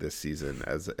mind this season.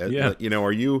 You know,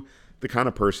 are you the kind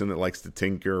of person that likes to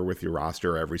tinker with your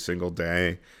roster every single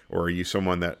day, or are you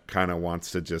someone that kind of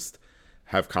wants to just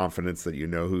have confidence that you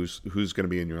know who's going to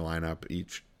be in your lineup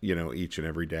each and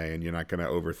every day, and you're not going to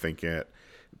overthink it?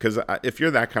 Because if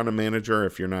you're that kind of manager,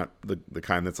 if you're not the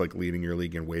kind that's like leading your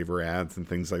league in waiver ads and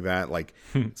things like that, like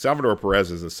Salvador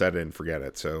Perez is a set it and forget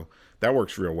it. So that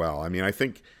works real well. I mean, I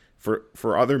think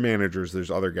for other managers, there's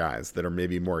other guys that are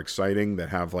maybe more exciting, that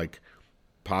have like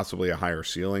possibly a higher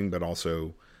ceiling, but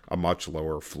also a much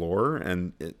lower floor.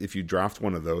 And if you draft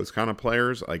one of those kind of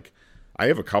players, like I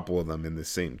have a couple of them in the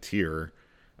same tier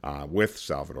with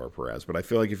Salvador Perez, but I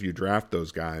feel like if you draft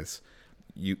those guys,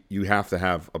 you have to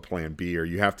have a plan B, or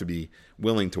you have to be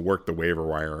willing to work the waiver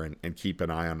wire and keep an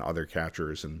eye on other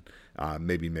catchers and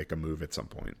maybe make a move at some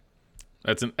point.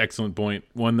 That's an excellent point.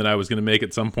 One that I was going to make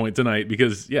at some point tonight,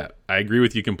 because I agree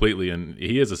with you completely. And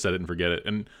he is a set it and forget it.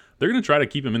 And they're going to try to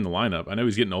keep him in the lineup. I know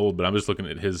he's getting old, but I'm just looking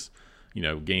at his,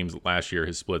 games last year,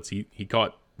 his splits. He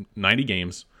caught 90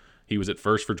 games. He was at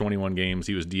first for 21 games.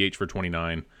 He was DH for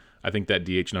 29. I think that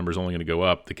DH number is only going to go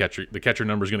up. The catcher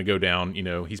number is going to go down.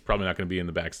 He's probably not going to be in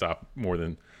the backstop more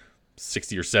than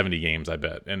 60 or 70 games, I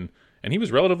bet. And he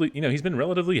was relatively, he's been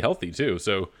relatively healthy too.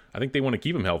 So I think they want to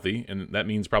keep him healthy, and that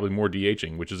means probably more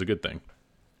DHing, which is a good thing.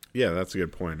 Yeah, that's a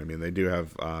good point. I mean, they do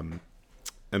have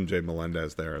MJ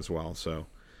Melendez there as well, so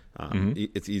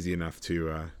it's easy enough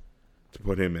to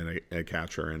put him in a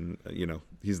catcher, and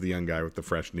he's the young guy with the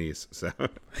fresh knees. So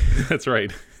that's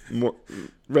right. More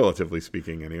relatively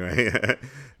speaking, anyway.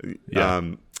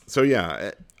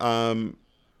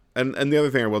 And the other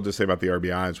thing I will just say about the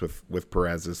RBIs with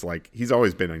Perez is like he's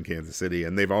always been in Kansas City,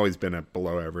 and they've always been a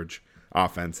below average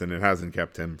offense, and it hasn't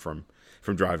kept him from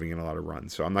driving in a lot of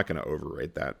runs. So I'm not going to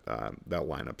overrate that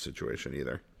lineup situation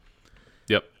either.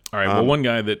 Yep. All right. Well, one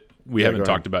guy that we haven't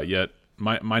talked about yet,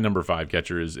 my number 5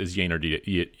 catcher is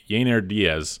Yainer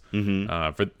Diaz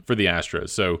for the Astros.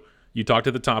 So you talked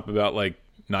at the top about like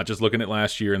not just looking at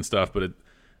last year and stuff, but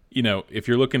if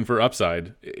you're looking for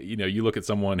upside, you look at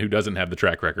someone who doesn't have the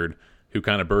track record, who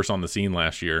kind of burst on the scene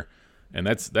last year, and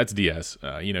that's Diaz.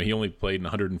 He only played in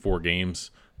 104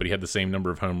 games, but he had the same number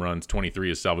of home runs,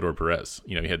 23, as Salvador Perez.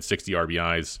 He had 60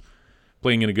 RBIs,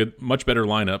 playing in a much better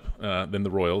lineup than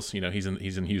the Royals. He's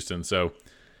in Houston, so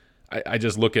I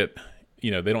just look at they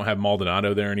don't have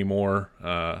Maldonado there anymore,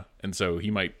 and so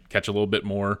he might catch a little bit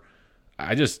more.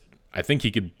 I think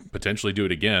he could potentially do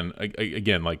it again.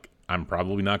 Again, like I'm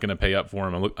probably not going to pay up for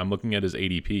him. I'm looking at his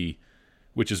ADP,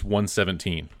 which is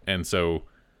 117, and so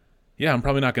I'm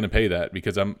probably not going to pay that,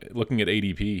 because I'm looking at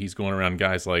ADP. He's going around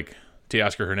guys like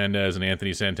Teoscar Hernandez and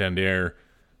Anthony Santander,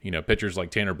 pitchers like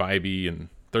Tanner Bybee, and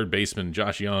third baseman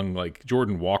Josh Young, like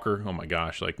Jordan Walker. Oh my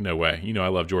gosh, like no way. I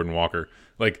love Jordan Walker.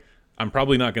 Like I'm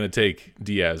probably not going to take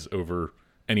Diaz over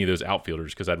any of those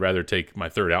outfielders, because I'd rather take my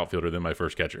third outfielder than my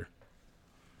first catcher.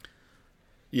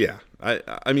 Yeah,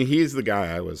 I mean he's the guy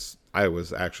I was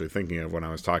actually thinking of when I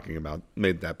was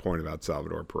made that point about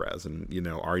Salvador Perez, and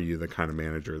are you the kind of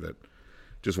manager that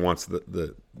just wants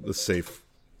the safe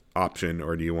option,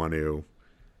 or do you want to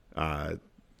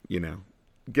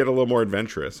get a little more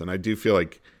adventurous? And I do feel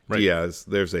like Diaz,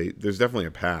 there's definitely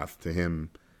a path to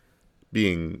him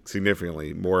being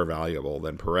significantly more valuable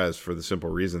than Perez, for the simple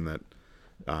reason that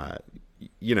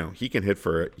he can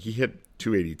he hit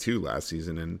 282 last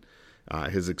season, and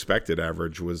his expected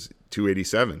average was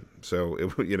 287. So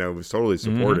it was totally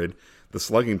supported. The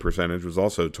slugging percentage was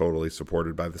also totally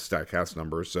supported by the StatCast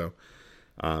numbers. So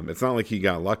it's not like he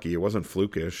got lucky. It wasn't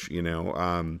flukish,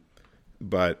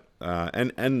 but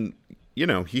and you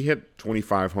know, he hit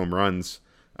 25 home runs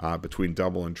between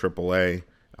Double and Triple A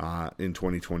in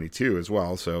 2022 as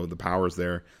well. So the power's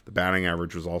there. The batting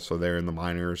average was also there in the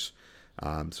minors.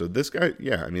 So this guy,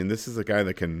 yeah, I mean, this is a guy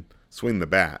that can swing the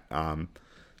bat.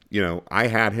 You know, I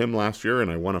had him last year,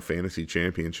 and I won a fantasy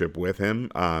championship with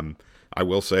him. I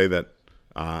will say that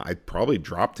I probably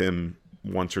dropped him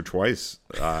once or twice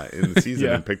in the season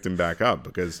and picked him back up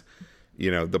because, you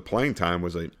know, the playing time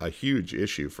was a huge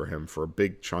issue for him for a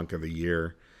big chunk of the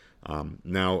year.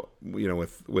 Now, you know,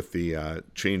 with the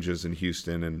changes in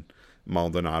Houston and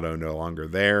Maldonado no longer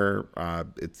there,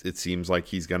 it seems like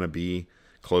he's going to be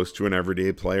close to an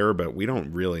everyday player, but we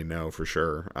don't really know for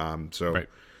sure. So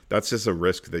that's just a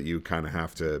risk that you kind of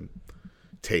have to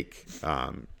take.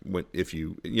 If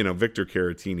you know, Victor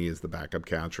Caratini is the backup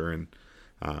catcher, and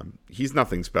he's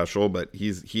nothing special, but he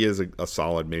is a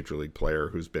solid major league player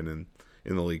who's been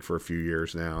in the league for a few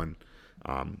years now, and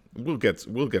we'll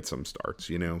get some starts,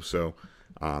 you know. So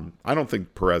I don't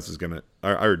think Perez is gonna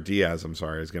or Diaz, I'm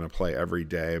sorry, is gonna play every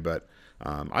day, but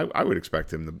I would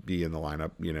expect him to be in the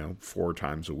lineup, you know, 4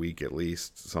 times a week at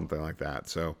least, something like that.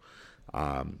 So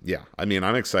yeah, I mean,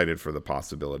 I'm excited for the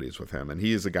possibilities with him, and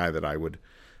he is a guy that I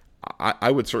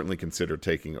would certainly consider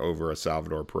taking over a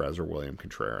Salvador Perez or William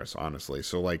Contreras, honestly.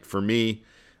 So like for me,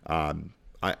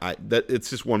 that it's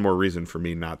just one more reason for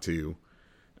me not to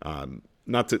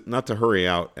hurry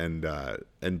out and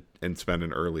spend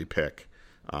an early pick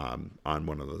on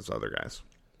one of those other guys.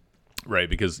 Right,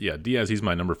 because Diaz, he's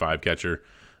my number 5 catcher.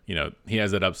 You know, he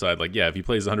has that upside. Like, if he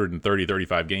plays 130,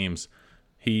 35 games,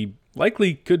 he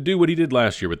likely could do what he did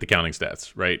last year with the counting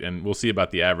stats, right? And we'll see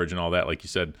about the average and all that. Like you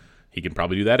said, he can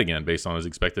probably do that again based on his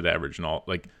expected average and all.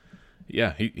 Like,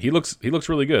 yeah, he looks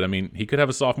really good. I mean, he could have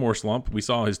a sophomore slump. We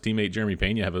saw his teammate Jeremy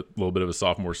Pena have a little bit of a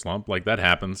sophomore slump. Like, that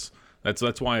happens.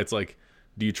 That's why it's like,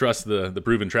 do you trust the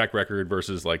proven track record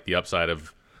versus like the upside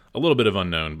of a little bit of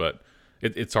unknown? But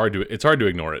it's hard to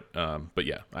ignore it. But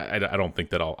yeah, I don't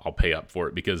think that I'll pay up for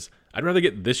it because I'd rather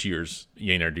get this year's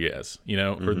Yainer Diaz, you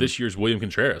know, or this year's William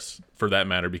Contreras for that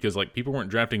matter, because like people weren't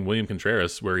drafting William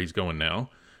Contreras where he's going now,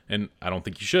 and I don't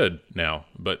think you should now.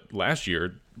 But last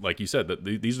year, like you said, that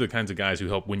these are the kinds of guys who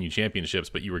help win you championships,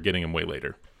 but you were getting them way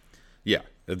later. Yeah,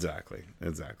 exactly.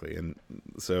 And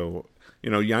so,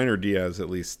 you know, Yainer Diaz, at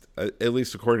least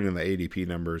according to the ADP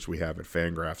numbers we have at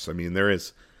Fangraphs, I mean, there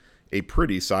is a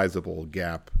pretty sizable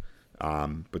gap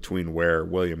between where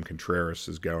William Contreras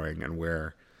is going and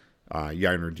where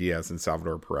Yainer Diaz and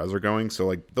Salvador Perez are going. So,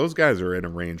 like, those guys are in a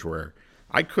range where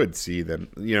I could see them,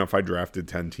 you know, if I drafted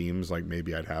 10 teams, like,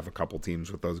 maybe I'd have a couple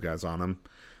teams with those guys on them.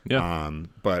 Yeah.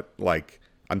 But, like,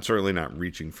 I'm certainly not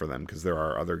reaching for them because there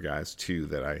are other guys, too,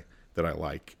 that I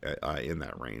like in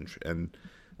that range. And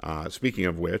speaking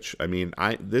of which, I mean,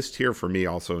 this tier for me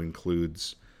also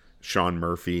includes Sean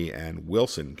Murphy and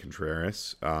Wilson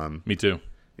Contreras. Me too.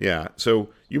 Yeah. So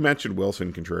you mentioned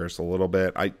Wilson Contreras a little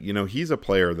bit. He's a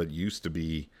player that used to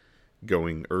be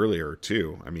going earlier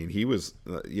too. I mean, he was,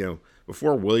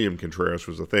 before William Contreras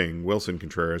was a thing, Wilson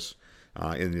Contreras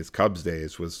in his Cubs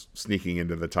days was sneaking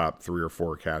into the top 3 or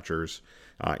 4 catchers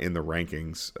in the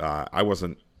rankings. I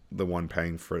wasn't the one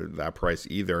paying for that price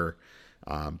either.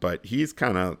 But he's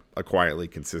kind of a quietly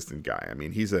consistent guy. I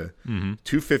mean, he's a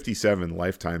 257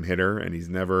 lifetime hitter, and he's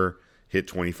never hit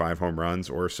 25 home runs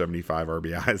or 75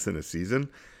 RBIs in a season.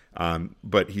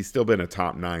 But he's still been a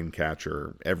top 9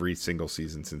 catcher every single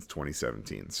season since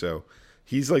 2017. So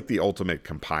he's like the ultimate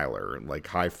compiler, like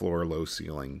high floor, low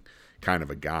ceiling kind of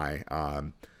a guy.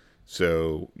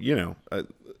 So, you know,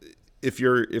 if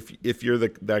you're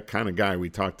that kind of guy we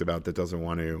talked about that doesn't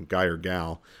want to, guy or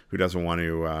gal who doesn't want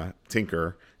to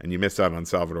tinker, and you miss out on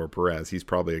Salvador Perez, he's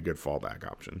probably a good fallback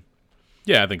option.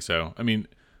 Yeah, I think so. I mean,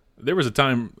 there was a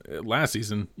time last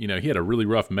season, you know, he had a really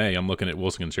rough May. I'm looking at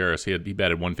Wilson Contreras. He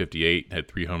batted 158, had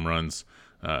 3 home runs.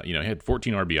 He had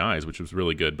 14 RBIs, which was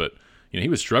really good. But you know, he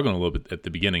was struggling a little bit at the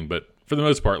beginning. But for the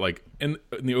most part, like in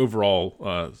the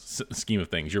overall scheme of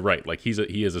things, you're right. Like he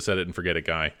is a set it and forget it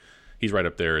guy. He's right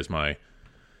up there as my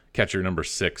catcher number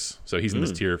 6. So he's in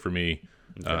this tier for me.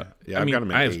 Okay. I've got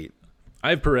him at 8. I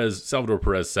have Salvador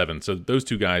Perez 7. So those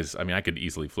two guys, I mean, I could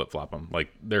easily flip-flop them.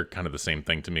 Like, they're kind of the same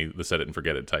thing to me, the set it and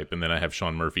forget it type. And then I have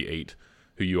Sean Murphy 8,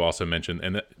 who you also mentioned.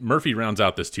 And Murphy rounds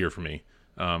out this tier for me.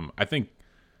 I think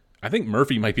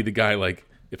Murphy might be the guy, like,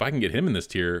 if I can get him in this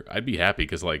tier, I'd be happy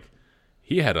because, like,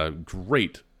 he had a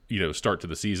great, start to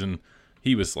the season.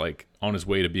 He was, like, on his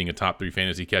way to being a top 3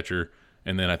 fantasy catcher.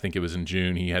 And then I think it was in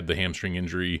June, he had the hamstring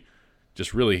injury,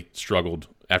 just really struggled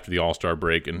after the All-Star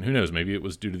break. And who knows, maybe it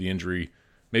was due to the injury,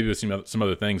 maybe it was some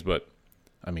other things. But,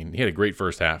 I mean, he had a great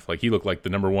first half. Like, he looked like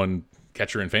the number 1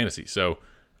 catcher in fantasy. So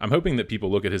I'm hoping that people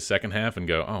look at his second half and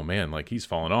go, oh man, like he's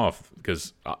fallen off,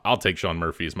 because I'll take Sean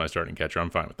Murphy as my starting catcher. I'm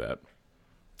fine with that.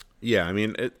 Yeah, I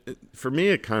mean, for me,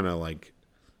 it kind of like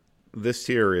this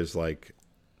tier is like,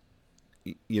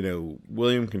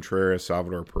 William Contreras,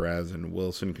 Salvador Perez, and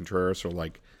Wilson Contreras are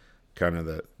like kind of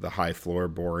the high floor,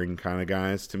 boring kind of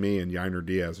guys to me, and Yainer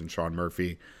Diaz and Sean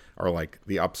Murphy are like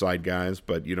the upside guys,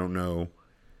 but you don't know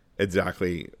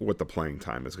exactly what the playing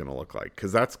time is going to look like,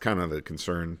 because that's kind of the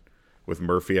concern with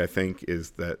Murphy, I think,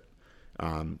 is that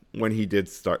when he did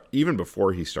start, even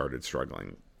before he started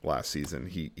struggling last season,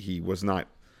 he was not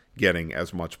getting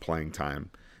as much playing time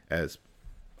as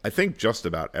I think just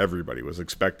about everybody was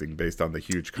expecting based on the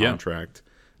huge contract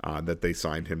that they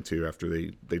signed him to after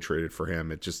they traded for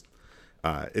him. It just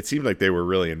it seemed like they were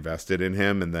really invested in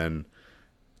him, and then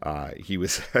he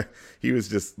was he was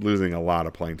just losing a lot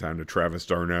of playing time to Travis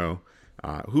d'Arnaud,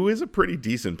 who is a pretty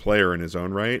decent player in his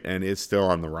own right and is still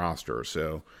on the roster.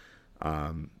 So,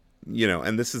 and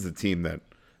this is a team that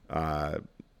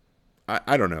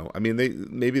I don't know. I mean,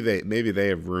 maybe they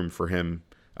have room for him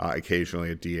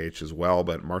occasionally at DH as well.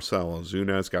 But Marcell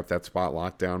Ozuna's got that spot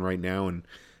locked down right now and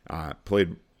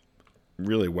played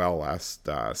really well last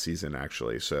season,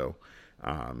 actually. So,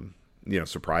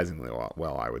 surprisingly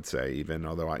well, I would say, even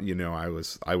although I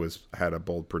had a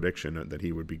bold prediction that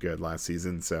he would be good last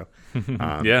season. So,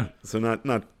 so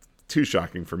not too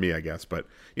shocking for me, I guess. But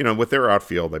with their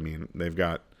outfield, I mean, they've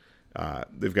got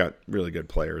really good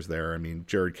players there. I mean,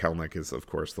 Jared Kelenic is of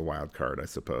course the wild card, I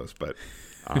suppose, but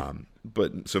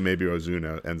so maybe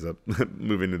Ozuna ends up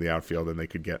moving to the outfield and they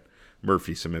could get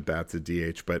Murphy some at bats at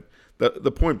DH. But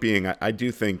the point being, I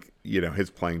do think his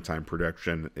playing time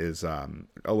production is a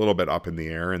little bit up in the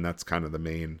air, and that's kind of the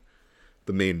main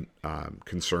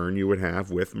concern you would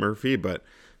have with Murphy. But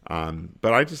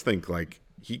I just think like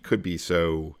he could be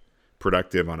so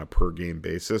productive on a per game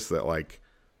basis that like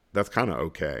that's kind of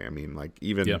okay. I mean, like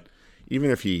even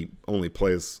if he only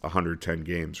plays 110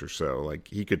 games or so, like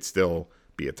he could still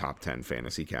be a top 10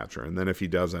 fantasy catcher. And then if he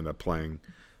does end up playing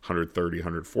 130,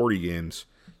 140 games,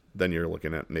 then you're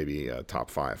looking at maybe a top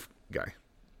 5 guy.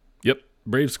 Yep.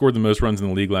 Braves scored the most runs in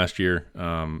the league last year.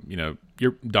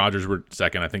 Your Dodgers were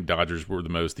second. I think Dodgers were the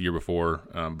most the year before,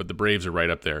 but the Braves are right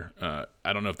up there.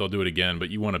 I don't know if they'll do it again, but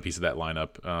you want a piece of that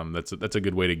lineup. That's a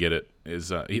good way to get it.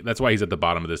 That's why he's at the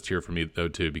bottom of this tier for me, though,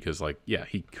 too, because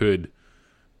he could.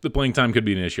 The playing time could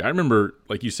be an issue. I remember,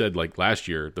 like you said, like last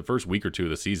year, the first week or two of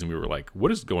the season, we were like,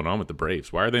 what is going on with the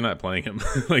Braves? Why are they not playing him?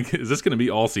 Like, is this going to be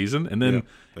all season? And then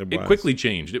it quickly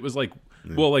changed. It was like,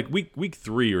 like week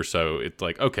 3 or so, it's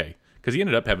like, okay, because he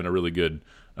ended up having a really good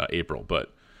April.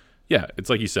 But yeah,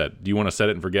 it's like you said, do you want to set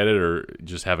it and forget it, or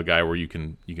just have a guy where you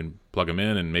can plug him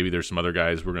in, and maybe there's some other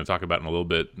guys we're going to talk about in a little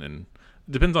bit, and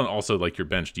it depends on also like your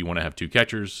bench. Do you want to have 2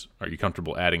 catchers? Are you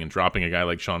comfortable adding and dropping a guy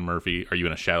like Sean Murphy? Are you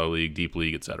in a shallow league, deep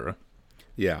league, etc.?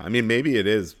 Yeah, I mean, maybe it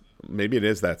is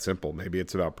that simple. Maybe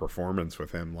it's about performance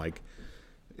with him. Like,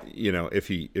 if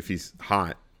he's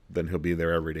hot, then he'll be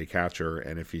their everyday catcher,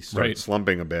 and if he starts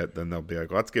slumping a bit, then they'll be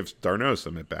like, let's give d'Arnaud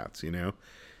some at bats.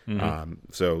 Mm-hmm.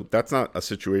 So that's not a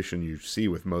situation you see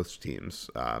with most teams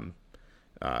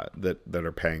that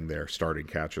are paying their starting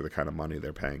catcher the kind of money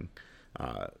they're paying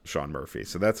Sean Murphy.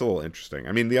 So that's a little interesting.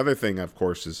 I mean, the other thing, of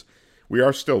course, is we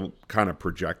are still kind of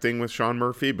projecting with Sean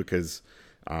Murphy because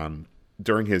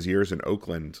during his years in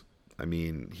Oakland, I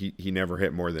mean, he never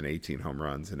hit more than 18 home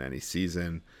runs in any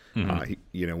season.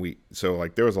 Mm-hmm. So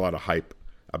there was a lot of hype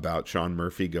about Sean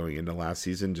Murphy going into last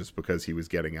season just because he was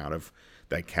getting out of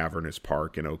that cavernous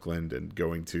park in Oakland and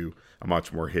going to a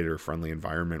much more hitter-friendly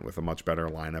environment with a much better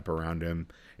lineup around him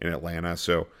in Atlanta.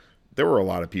 So there were a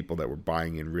lot of people that were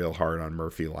buying in real hard on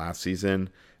Murphy last season.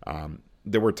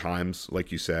 There were times,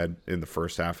 like you said, in the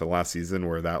first half of last season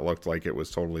where that looked like it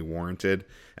was totally warranted,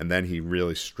 and then he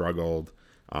really struggled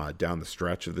down the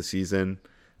stretch of the season.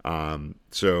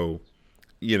 So,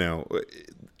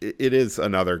 it is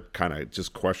another kind of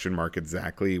just question mark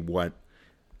exactly what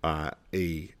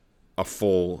a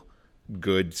full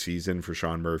good season for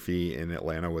Sean Murphy in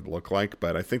Atlanta would look like.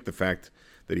 But I think the fact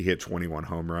that he hit 21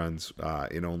 home runs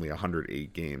in only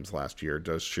 108 games last year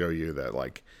does show you that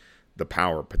the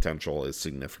power potential is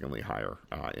significantly higher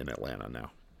in Atlanta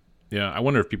now. Yeah, I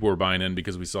wonder if people were buying in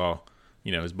because we saw,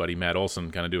 his buddy Matt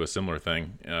Olson kind of do a similar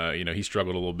thing. He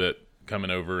struggled a little bit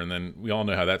coming over, and then we all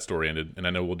know how that story ended. And I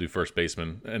know we'll do first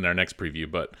baseman in our next preview,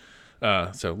 but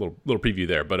so a little preview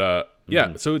there. But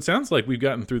yeah, so it sounds like we've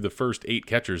gotten through the first 8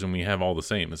 catchers and we have all the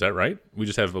same. Is that right? We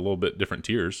just have a little bit different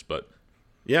tiers, but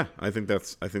yeah, I think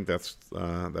that's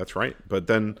right. But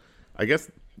then I guess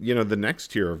the next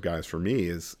tier of guys for me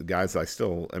is guys I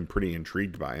still am pretty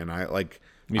intrigued by, and I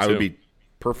would be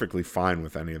perfectly fine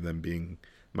with any of them being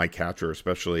my catcher,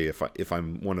 especially if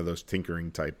I'm one of those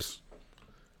tinkering types.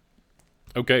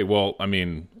 Okay, well, I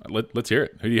mean, let's hear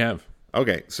it. Who do you have?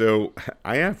 Okay, so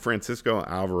I have Francisco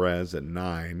Alvarez at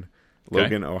 9, Okay.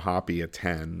 Logan O'Hoppe at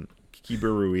 10,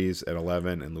 Keibert Ruiz at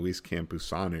 11, and Luis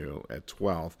Campusano at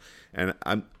 12. And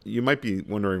you might be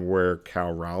wondering where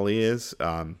Cal Raleigh is.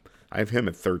 I have him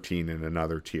at 13 in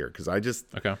another tier because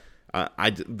Okay.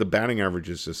 the batting average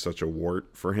is just such a wart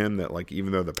for him that, like,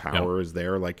 even though the power is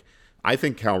there, like, I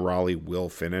think Cal Raleigh will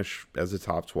finish as a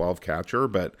top 12 catcher,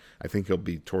 but I think he'll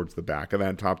be towards the back of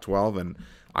that top 12, and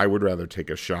I would rather take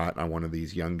a shot on one of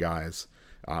these young guys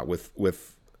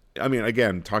with I mean,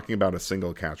 again, talking about a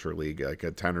single catcher league, like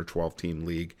a 10 or 12 team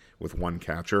league with one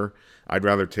catcher, I'd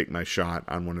rather take my shot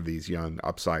on one of these young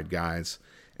upside guys,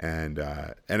 and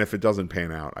if it doesn't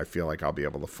pan out, I feel like I'll be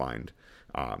able to find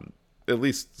at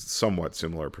least somewhat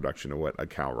similar production to what a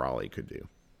Cal Raleigh could do.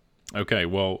 Okay,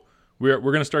 well, we're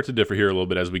going to start to differ here a little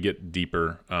bit as we get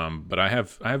deeper. But I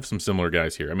have some similar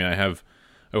guys here. I mean, I have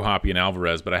O'Hoppe and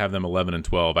Alvarez, but I have them 11 and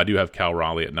 12. I do have Cal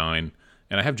Raleigh at 9,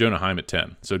 and I have Jonah Heim at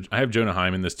 10. So I have Jonah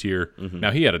Heim in this tier. Mm-hmm.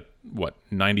 Now, he had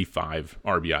 95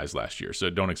 RBIs last year, so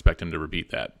don't expect him to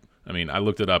repeat that. I mean, I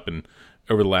looked it up, and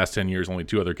over the last 10 years, only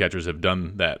 2 other catchers have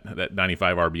done that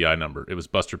 95 RBI number. It was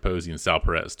Buster Posey and Sal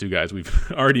Perez, 2 guys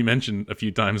we've already mentioned a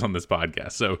few times on this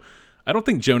podcast. So I don't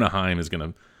think Jonah Heim is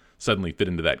going to suddenly fit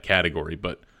into that category,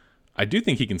 but I do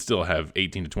think he can still have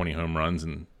 18 to 20 home runs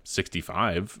and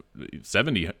 65,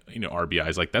 70,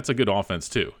 RBIs. Like, that's a good offense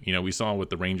too. We saw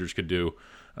what the Rangers could do.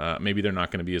 Maybe they're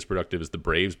not going to be as productive as the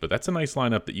Braves, but that's a nice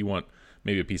lineup that you want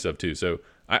maybe a piece of too. So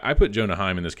I put Jonah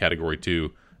Heim in this category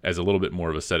too, as a little bit more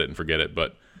of a set it and forget it.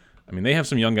 But I mean, they have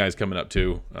some young guys coming up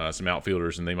too, some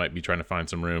outfielders, and they might be trying to find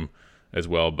some room as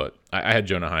well. But I had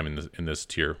Jonah Heim in this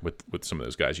tier with some of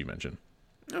those guys you mentioned.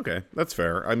 Okay, that's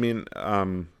fair. I mean,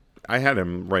 I had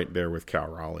him right there with Cal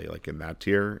Raleigh, like in that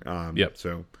tier. Yep.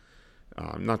 So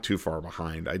not too far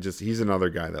behind. He's another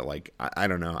guy that, like, I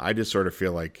don't know. I just sort of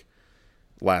feel like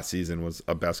last season was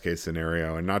a best case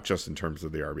scenario, and not just in terms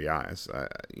of the RBIs.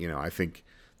 I think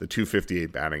the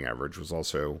 258 batting average was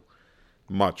also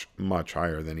much, much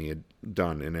higher than he had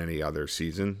done in any other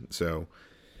season. So,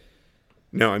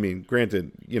 no, I mean,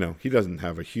 granted, he doesn't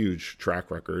have a huge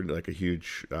track record, like a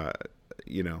huge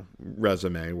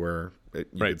resume where you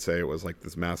could say it was like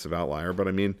this massive outlier. But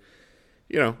I mean,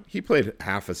 he played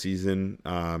half a season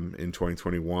in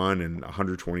 2021 and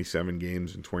 127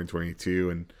 games in 2022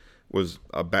 and was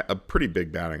a pretty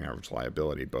big batting average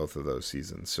liability both of those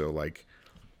seasons. So, like,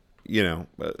 I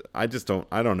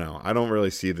don't know. I don't really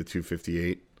see the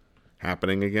 258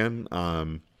 happening again. I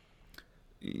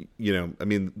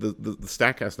mean, the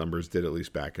StatCast numbers did at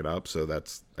least back it up. So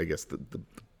that's, I guess,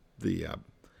 the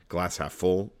glass half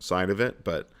full side of it.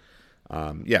 But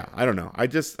I don't know. I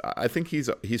think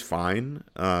he's fine.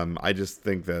 I just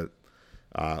think that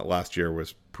last year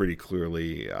was pretty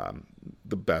clearly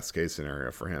the best case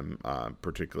scenario for him,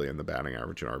 particularly in the batting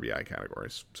average and RBI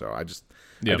categories. So I just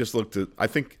looked at. I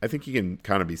think he can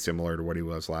kind of be similar to what he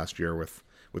was last year with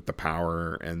the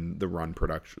power and the run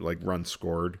production, like runs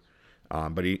scored.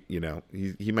 But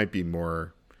he might be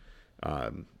more.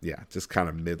 Just kind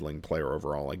of middling player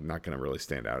overall, like not going to really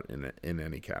stand out in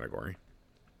any category.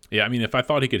 Yeah, I mean, if I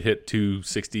thought he could hit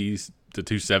 260s to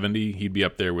 270, he'd be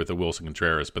up there with a Wilson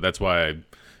Contreras. But that's why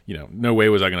no way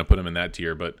was I going to put him in that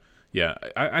tier. But yeah,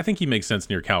 I think he makes sense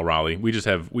near Cal Raleigh.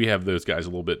 We have those guys a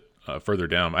little bit further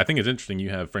down. I think it's interesting you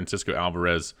have Francisco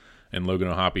Alvarez and Logan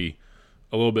O'Hoppe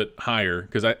a little bit higher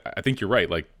because I think you're right.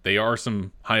 Like, they are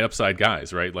some high upside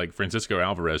guys, right? Like Francisco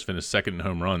Alvarez finished second in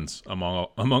home runs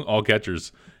among all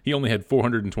catchers. He only had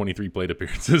 423 plate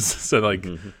appearances, so like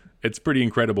it's pretty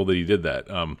incredible that he did that.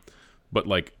 But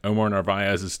like Omar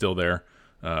Narvaez is still there.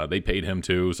 They paid him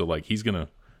too, so like he's gonna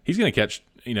catch.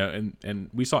 And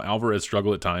we saw Alvarez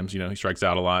struggle at times. He strikes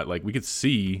out a lot. Like, we could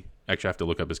see. Actually, I have to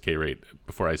look up his K rate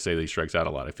before I say that he strikes out a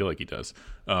lot. I feel like he does.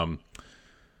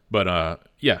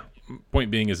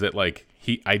 Point being is that, like,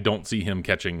 I don't see him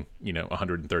catching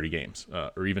 130 games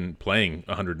or even playing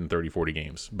 130-40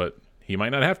 games, but he might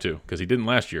not have to because he didn't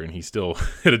last year and he still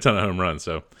hit a ton of home runs.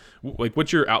 So like,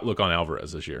 what's your outlook on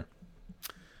Alvarez this year?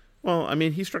 Well, I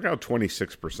mean, he struck out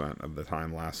 26% of the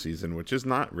time last season, which is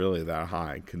not really that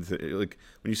high. Like,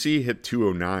 when you see he hit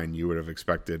 209, you would have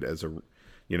expected as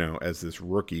this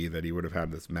rookie that he would have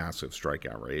had this massive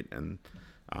strikeout rate, and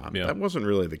that wasn't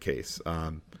really the case.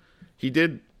 He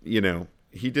did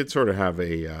sort of have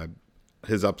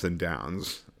his ups and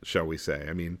downs, shall we say.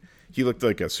 I mean, he looked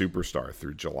like a superstar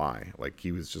through July. Like,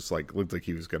 he was just looked like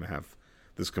he was going to have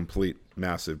this complete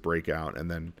massive breakout,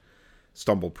 and then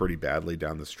stumbled pretty badly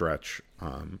down the stretch.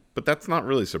 But that's not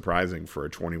really surprising for a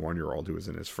 21-year-old who was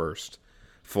in his first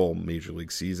full major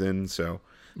league season. So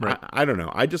Right. I don't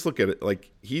know. I just look at it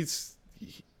like he's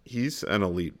an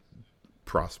elite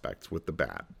prospect with the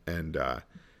bat, and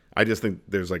I just think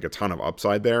there's like a ton of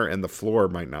upside there, and the floor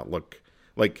might not look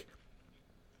like.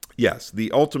 Yes,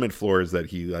 the ultimate floor is that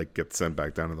he like gets sent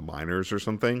back down to the minors or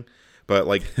something. But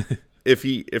like, if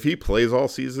he plays all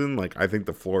season, like I think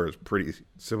the floor is pretty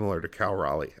similar to Cal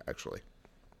Raleigh, actually.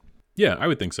 Yeah, I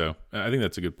would think so. I think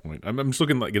that's a good point. I'm just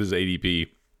looking like at his ADP.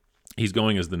 He's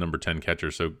going as the number 10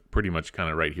 catcher, so pretty much kind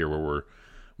of right here where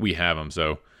we have him.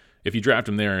 So if you draft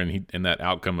him there and that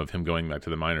outcome of him going back to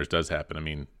the minors does happen, I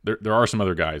mean, there are some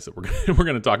other guys that we're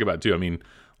going to talk about too. I mean,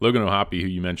 Logan O'Hoppe, who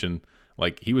you mentioned,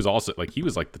 like he was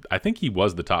I think he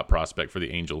was the top prospect for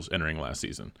the Angels entering last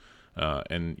season.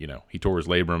 And you know, he tore his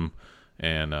labrum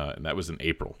and that was in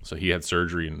April. So he had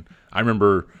surgery, and I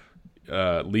remember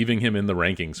leaving him in the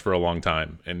rankings for a long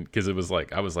time, and because it was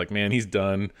like I was like, man, he's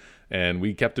done, and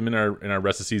we kept him in our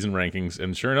rest of season rankings,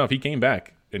 and sure enough, he came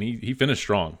back and he finished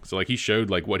strong. So like he showed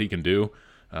like what he can do,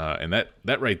 and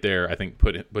that right there, I think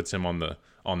puts him on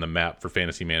the map for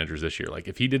fantasy managers this year. Like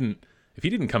if he didn't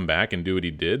come back and do what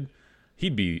he did,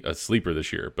 he'd be a sleeper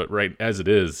this year. But right as it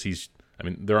is,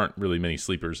 there aren't really many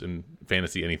sleepers in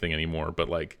fantasy anything anymore, but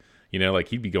like, you know, like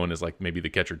he'd be going as like maybe the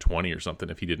catcher 20 or something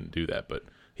if he didn't do that, but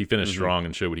he finished strong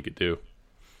and showed what he could do.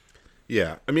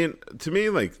 Yeah. I mean, to me,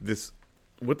 like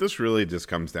what this really just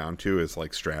comes down to is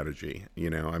like strategy, you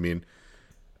know? I mean,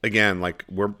 again, like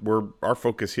our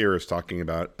focus here is talking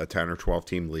about a 10 or 12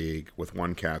 team league with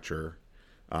one catcher.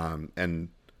 And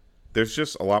there's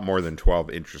just a lot more than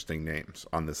 12 interesting names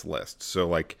on this list. So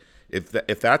like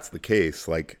if that's the case,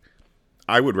 like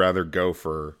I would rather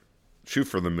shoot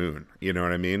for the moon. You know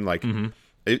what I mean? Like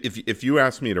if you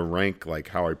ask me to rank like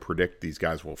how I predict these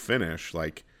guys will finish,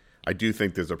 like I do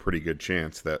think there's a pretty good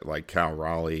chance that like Cal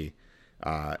Raleigh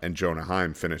and Jonah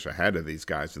Heim finish ahead of these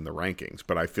guys in the rankings.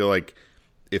 But I feel like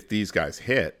if these guys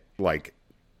hit, like,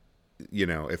 you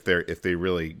know, if they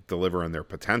really deliver on their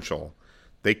potential,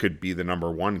 they could be the number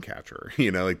one catcher.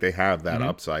 You know, like they have that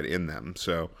upside in them.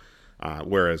 So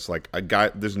whereas like a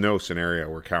guy, there's no scenario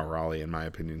where Cal Raleigh, in my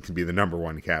opinion, can be the number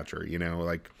one catcher. You know,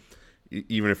 like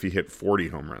even if he hit 40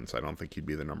 home runs, I don't think he'd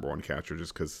be the number one catcher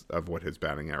just because of what his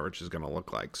batting average is going to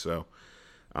look like. So,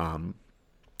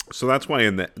 so that's why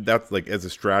that's like as a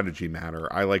strategy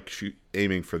matter, I like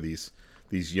aiming for these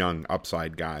young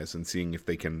upside guys and seeing if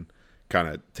they can kind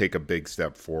of take a big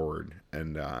step forward,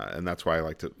 and that's why I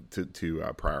like to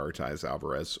prioritize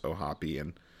Alvarez,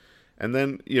 O'Hoppe, and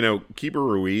then, you know, Keeper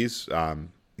Ruiz.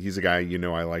 He's a guy, you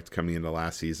know, I liked coming into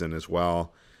last season as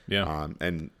well. Yeah.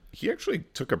 And he actually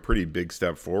took a pretty big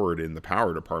step forward in the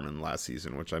power department last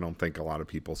season, which I don't think a lot of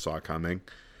people saw coming.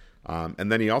 And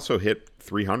then he also hit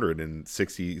 300 in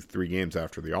 63 games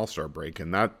after the All-Star break,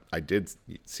 and that I did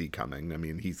see coming. I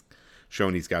mean, he's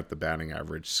shown he's got the batting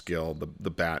average skill,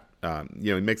 the bat,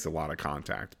 you know, he makes a lot of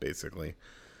contact, basically.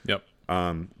 Yep.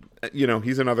 You know,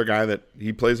 he's another guy that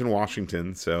he plays in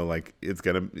Washington, so like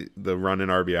the run in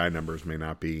RBI numbers may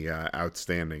not be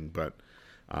outstanding, but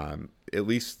at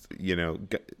least, you know,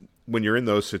 when you're in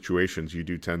those situations, you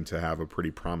do tend to have a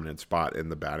pretty prominent spot in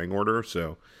the batting order,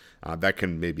 so that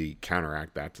can maybe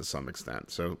counteract that to some extent.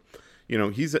 So, you know,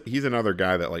 he's another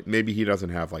guy that like maybe he doesn't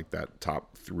have like that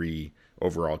top 3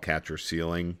 overall catcher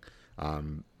ceiling,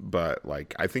 but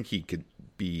like I think he could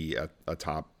be a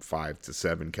top 5 to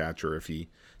 7 catcher if he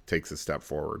takes a step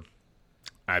forward.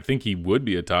 I think he would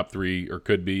be a top 3, or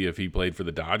could be, if he played for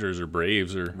the Dodgers or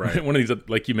Braves or one of these.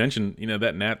 Like you mentioned, you know,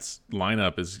 that Nats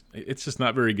lineup it's just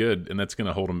not very good, and that's going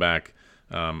to hold him back.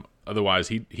 Otherwise,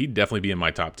 he'd definitely be in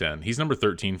my top 10. He's number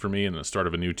 13 for me in the start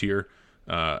of a new tier.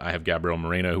 I have Gabriel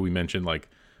Moreno, who we mentioned, like,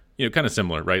 you know, kind of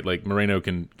similar, right? Like Moreno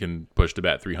can push to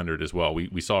bat 300 as well.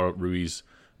 We saw Ruiz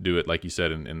do it, like you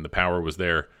said, and the power was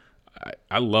there.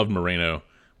 I loved Moreno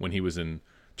when he was in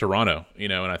Toronto, you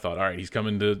know, and I thought, all right, he's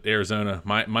coming to Arizona.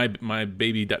 My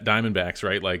baby Diamondbacks,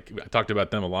 right? Like I talked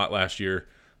about them a lot last year.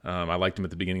 I liked them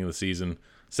at the beginning of the season.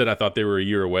 Said I thought they were a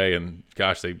year away, and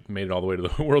gosh, they made it all the way to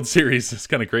the World Series. It's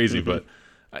kind of crazy, but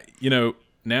you know,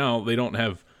 now they don't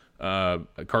have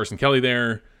Carson Kelly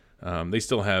there. They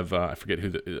still have I forget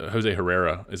who Jose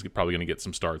Herrera is probably going to get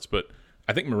some starts, but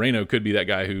I think Moreno could be that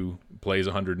guy who plays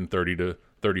 130 to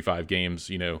 35 games.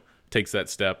 You know, takes that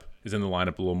step, is in the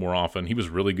lineup a little more often. He was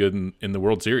really good in the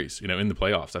World Series, you know, in the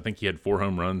playoffs. I think he had 4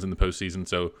 home runs in the postseason,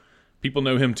 so people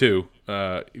know him too.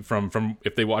 From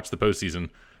if they watch the postseason,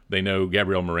 they know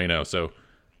Gabriel Moreno. So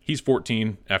he's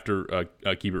 14 after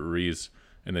Keibert Ruiz.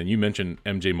 And then you mentioned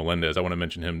MJ Melendez. I want to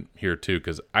mention him here too,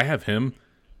 because I have him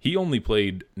he only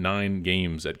played 9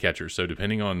 games at catcher. So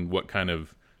depending on what kind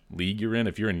of league you're in,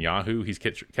 if you're in Yahoo, he's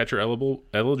catcher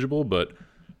eligible, but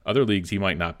other leagues he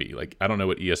might not be. Like, I don't know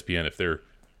what ESPN, if they're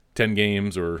 10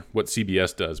 games or what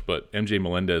CBS does, but MJ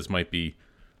Melendez might be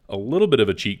a little bit of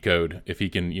a cheat code if he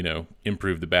can,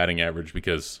 improve the batting average,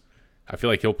 because I feel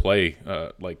like he'll play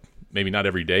like maybe not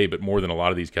every day, but more than a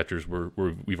lot of these catchers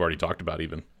we've already talked about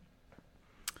even.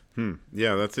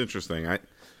 Yeah, that's interesting.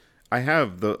 I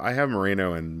have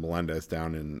Moreno and Melendez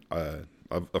down in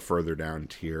a further down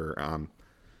tier.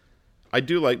 I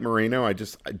do like Moreno. I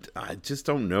just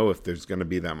don't know if there's going to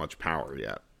be that much power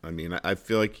yet. I mean, I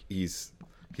feel like he's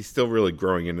still really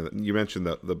growing into you mentioned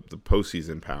the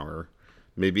postseason power.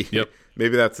 Maybe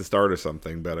that's the start of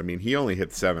something. But I mean, he only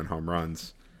hit 7 home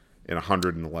runs in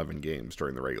 111 games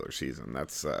during the regular season.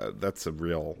 That's a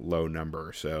real low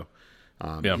number. So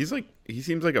he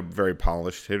seems like a very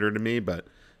polished hitter to me, but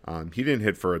he didn't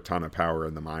hit for a ton of power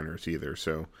in the minors either.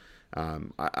 So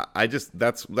I just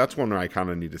that's one where I kind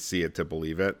of need to see it to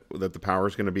believe it, that the power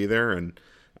is going to be there. And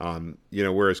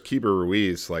whereas Keibert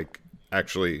Ruiz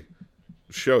actually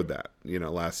showed that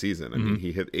last season. I mean,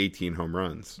 he hit 18 home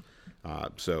runs.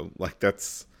 So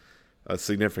that's a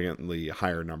significantly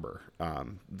higher number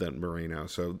than Moreno.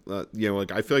 So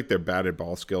I feel like their batted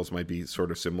ball skills might be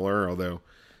sort of similar, although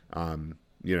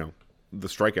the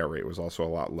strikeout rate was also a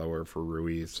lot lower for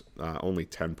Ruiz, only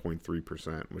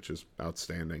 10.3%, which is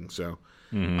outstanding. So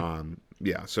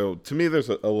so to me there's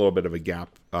a little bit of a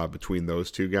gap between those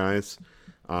two guys,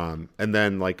 and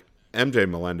then MJ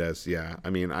Melendez, I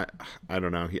mean, I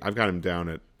don't know, I've got him down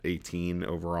at 18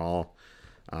 overall.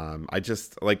 I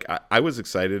just I was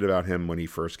excited about him when he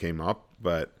first came up,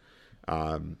 but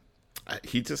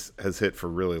he just has hit for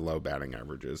really low batting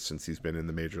averages since he's been in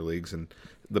the major leagues, and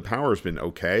the power's been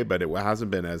okay, but it hasn't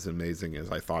been as amazing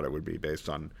as I thought it would be based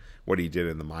on what he did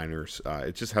in the minors.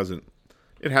 It just hasn't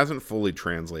fully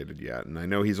translated yet, and I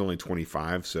know he's only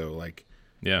 25, so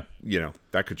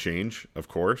that could change. Of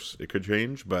course, it could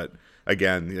change, but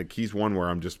again, he's one where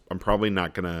I'm probably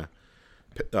not gonna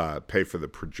pay for the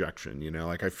projection.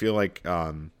 I feel like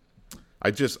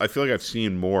I feel like I've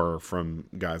seen more from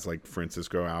guys like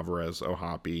Francisco Alvarez,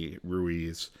 Ohapi,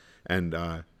 Ruiz, and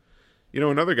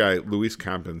another guy, Luis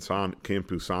Campusano.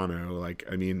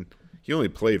 I mean, he only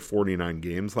played 49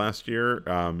 games last year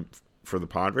for the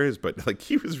Padres, but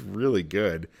he was really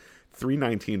good.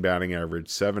 319 batting average,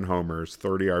 7 homers,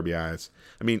 30 RBIs.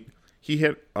 I mean, he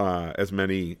hit as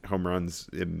many home runs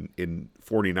in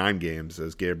 49 games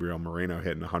as Gabriel Moreno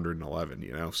hit in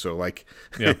 111, So,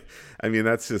 I mean,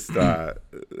 that's just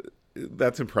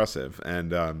that's impressive.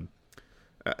 And,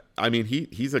 I mean,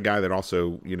 he's a guy that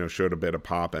also, showed a bit of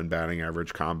pop and batting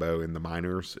average combo in the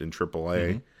minors in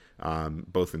AAA,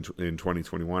 both in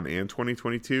 2021 and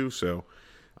 2022. So,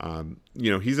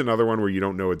 he's another one where you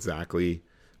don't know exactly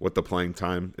what the playing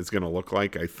time is going to look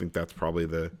like. I think that's probably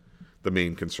the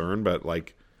main concern, but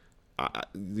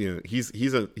he's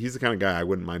the kind of guy I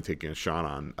wouldn't mind taking a shot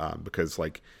on, because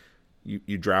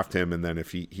you draft him, and then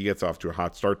if he gets off to a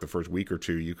hot start the first week or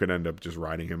two, you could end up just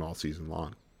riding him all season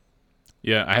long.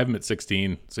 Yeah, I have him at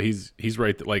 16, so he's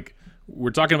right. We're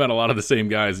talking about a lot of the same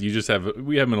guys. We have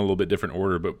them in a little bit different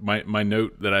order, but my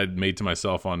note that I'd made to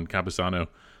myself on Campusano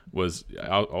was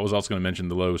I was also going to mention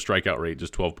the low strikeout rate,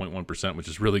 just 12.1%, which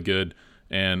is really good.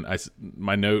 And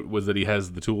my note was that he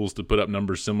has the tools to put up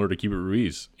numbers similar to Keibert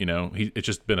Ruiz. It's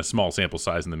just been a small sample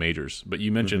size in the majors. But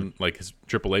you mentioned his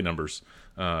AAA numbers,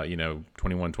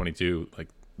 21, 22,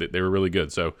 they were really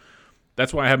good. So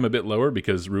that's why I have him a bit lower,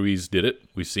 because Ruiz did it.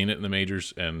 We've seen it in the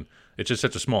majors, and it's just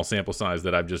such a small sample size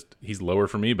that he's lower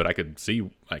for me. But I can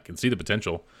see the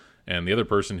potential. And the other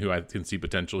person who I can see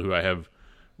potential, who I have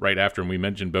right after him, we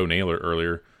mentioned Bo Naylor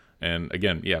earlier. And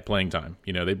again, playing time.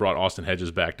 They brought Austin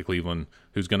Hedges back to Cleveland,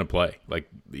 who's going to play.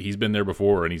 He's been there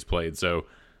before and he's played. So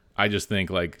I just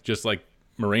think just like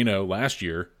Moreno last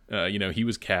year, he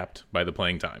was capped by the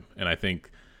playing time. And I think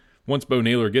once Bo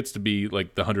Naylor gets to be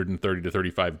the 130 to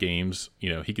 35 games,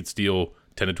 he could steal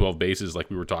 10 to 12 bases like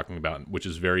we were talking about, which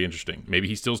is very interesting. Maybe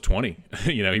he steals 20.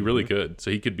 He really could. So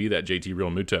he could be that JT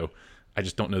Realmuto. I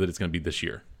just don't know that it's going to be this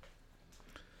year.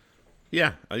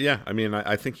 Yeah. I mean,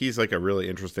 I think he's a really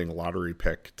interesting lottery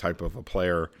pick type of a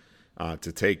player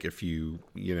to take if you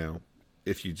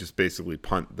just basically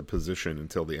punt the position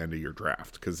until the end of your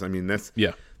draft. Because I mean, this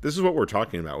is what we're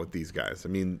talking about with these guys. I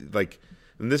mean,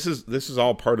 and this is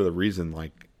all part of the reason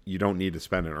you don't need to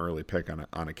spend an early pick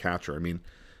on a catcher. I mean,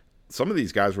 some of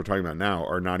these guys we're talking about now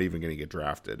are not even going to get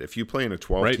drafted. If you play in a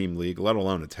 12-team league, let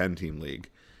alone a 10-team league,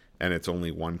 and it's only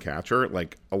one catcher,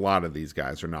 a lot of these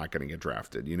guys are not going to get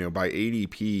drafted. By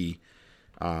ADP,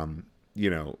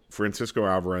 Francisco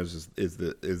Alvarez is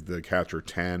the catcher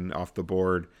 10 off the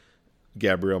board.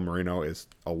 Gabriel Moreno is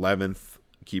 11th.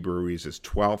 Keibert Ruiz is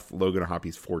 12th. Logan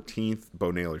O'Hoppy's 14th.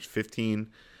 Bo Naylor's 15.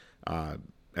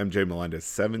 MJ Melendez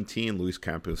 17. Luis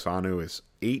Campusano is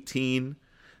 18.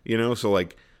 So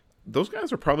like those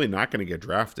guys are probably not going to get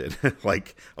drafted.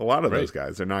 Like a lot of those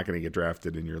guys are not going to get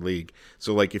drafted in your league.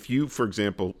 So like if you, for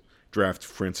example, draft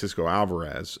Francisco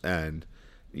Alvarez and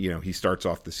he starts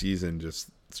off the season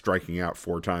just striking out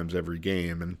 4 times every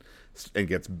game and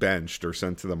gets benched or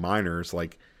sent to the minors,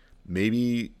 like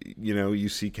maybe you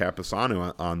see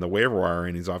Campusano on the waiver wire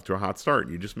and he's off to a hot start.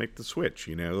 You just make the switch,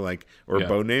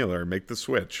 Bo Naylor, make the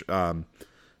switch.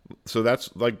 So that's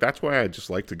why I just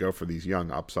like to go for these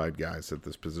young upside guys at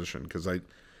this position, because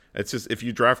it's just, if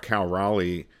you draft Cal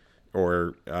Raleigh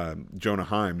or Jonah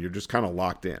Heim, you're just kind of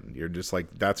locked in. You're just like,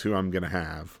 that's who I'm going to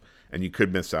have, and you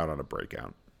could miss out on a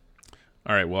breakout.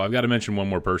 All right, well, I've got to mention one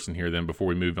more person here then before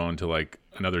we move on to like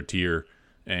another tier.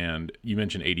 And you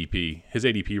mentioned ADP. His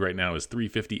ADP right now is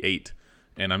 358,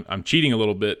 and I'm cheating a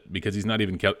little bit because he's not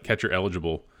even catcher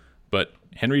eligible. But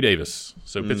Henry Davis,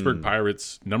 so Pittsburgh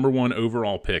Pirates #1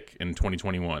 overall pick in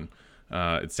 2021.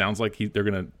 It sounds like they're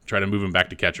going to try to move him back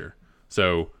to catcher.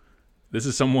 So this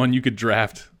is someone you could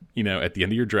draft, at the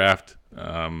end of your draft.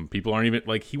 People aren't even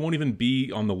like, he won't even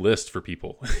be on the list for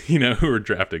people, who are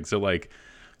drafting. So like,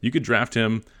 you could draft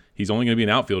him. He's only going to be an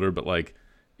outfielder, but like,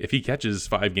 if he catches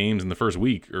 5 games in the first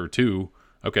week or 2,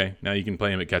 okay, now you can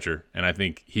play him at catcher. And I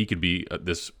think he could be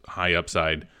this high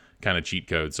upside kind of cheat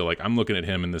code. So like, I'm looking at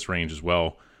him in this range as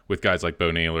well with guys like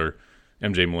Bo Naylor,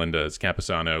 MJ Melendez,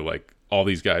 Campusano, like all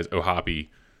these guys, O'Hoppe.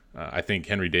 I think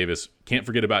Henry Davis, can't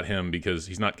forget about him because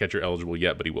he's not catcher eligible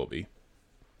yet, but he will be.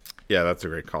 Yeah, that's a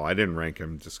great call. I didn't rank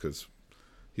him just because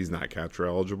he's not catcher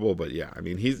eligible, but yeah, I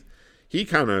mean, he's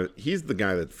the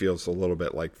guy that feels a little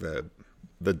bit like the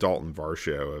Dalton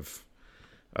Varsho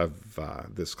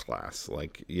of this class,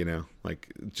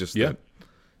 that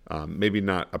maybe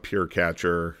not a pure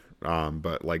catcher,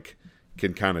 but like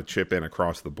can kind of chip in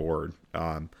across the board.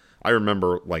 I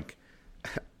remember like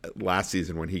last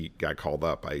season when he got called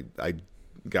up, I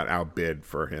got outbid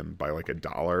for him by like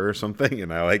 $1 or something,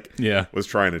 and I was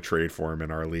trying to trade for him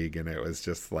in our league, and it was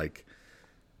just like,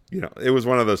 it was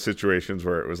one of those situations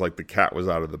where it was like the cat was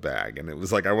out of the bag, and it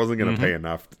was like I wasn't going to pay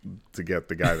enough to get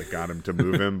the guy that got him to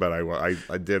move him, but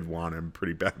I did want him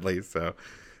pretty badly. So,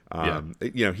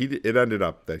 it ended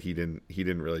up that he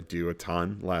didn't really do a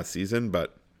ton last season,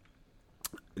 but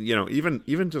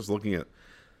even just looking at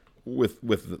with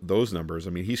those numbers,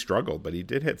 I mean, he struggled, but he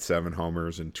did hit 7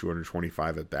 homers and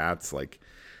 225 at bats. Like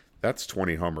that's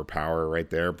 20 homer power right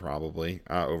there, probably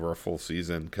over a full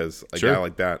season, because a guy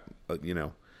like that,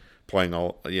 playing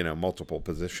all multiple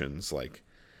positions, like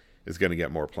is going to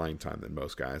get more playing time than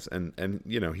most guys, and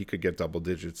he could get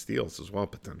double-digit steals as well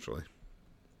potentially.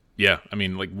 Yeah, I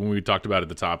mean, like when we talked about at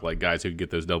the top, like guys who could get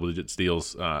those double-digit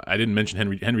steals. I didn't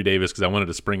mention Henry Davis because I wanted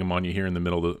to spring him on you here in the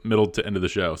middle to end of the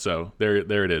show. So there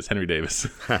it is, Henry Davis.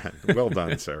 Well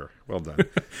done, sir. Well done.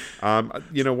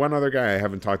 One other guy I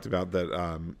haven't talked about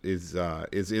that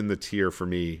is in the tier for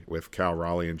me with Cal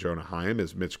Raleigh and Jonah Heim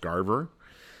is Mitch Garver.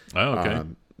 Oh, okay.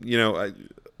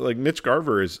 Like Mitch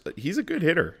Garver he's a good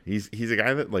hitter. He's a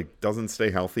guy that like doesn't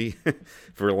stay healthy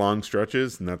for long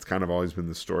stretches, and that's kind of always been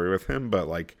the story with him. But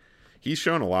like, he's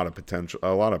shown a lot of potential,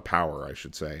 a lot of power, I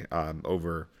should say,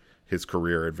 over his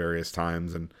career at various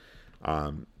times, and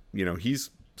he's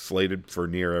slated for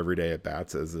near everyday at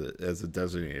bats as a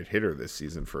designated hitter this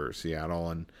season for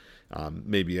Seattle, and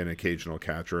maybe an occasional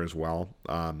catcher as well.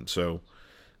 I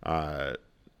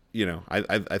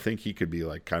think he could be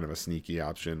like kind of a sneaky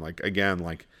option. Like again,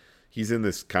 like he's in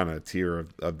this kind of tier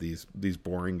of these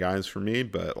boring guys for me.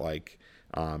 But like,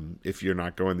 if you're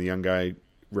not going the young guy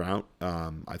route,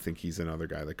 I think he's another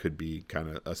guy that could be kind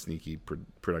of a sneaky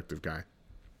productive guy.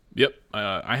 Yep,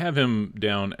 I have him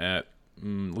down at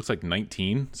looks like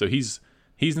 19. So he's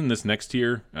in this next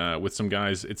tier with some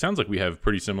guys. It sounds like we have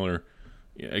pretty similar.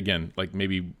 Again, like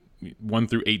maybe 1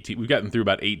 through 18. We've gotten through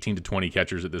about 18 to 20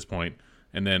 catchers at this point.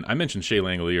 And then I mentioned Shea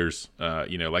Langoliers.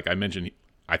 Like I mentioned,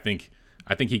 I think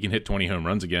he can hit 20 home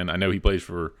runs again. I know he plays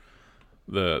for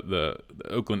the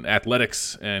Oakland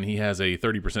Athletics, and he has a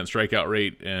 30% strikeout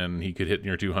rate, and he could hit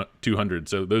near 200.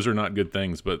 So those are not good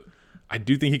things, but I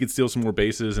do think he could steal some more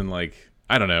bases. And like,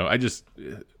 I don't know. I just,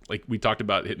 like we talked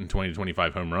about hitting 20 to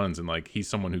 25 home runs, and like he's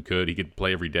someone who could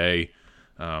play every day.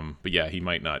 But yeah, he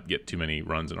might not get too many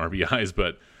runs and RBIs,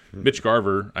 but Mitch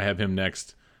Garver, I have him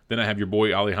next. Then I have your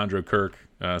boy Alejandro Kirk.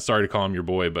 Sorry to call him your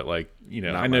boy, but like,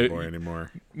 Not I know my boy anymore.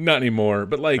 not anymore.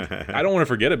 But like, I don't want to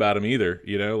forget about him either.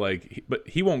 But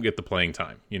he won't get the playing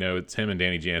time. It's him and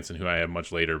Danny Jansen, who I have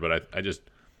much later. But I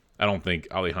don't think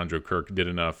Alejandro Kirk did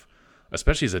enough,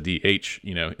 especially as a DH.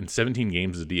 In 17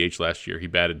 games as a DH last year, he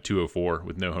batted 204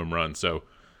 with no home runs. So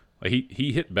like,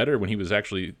 he hit better when he was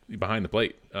actually behind the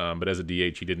plate. But as a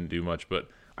DH, he didn't do much. But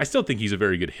I still think he's a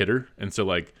very good hitter. And so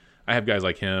like, I have guys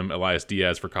like him, Elias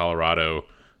Diaz for Colorado,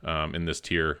 in this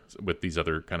tier with these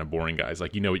other kind of boring guys.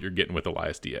 Like, what you're getting with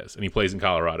Elias Diaz, and he plays in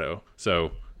Colorado.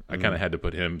 So I kind of had to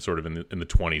put him sort of in the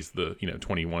 20s, the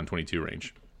 21, 22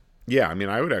 range. Yeah, I mean,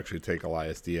 I would actually take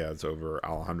Elias Diaz over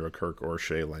Alejandro Kirk or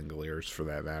Shea Langoliers for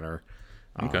that matter.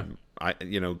 Okay.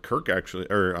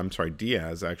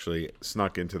 Diaz actually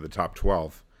snuck into the top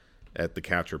 12 at the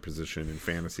catcher position in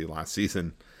fantasy last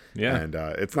season. Yeah. And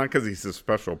it's not because he's a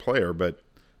special player, but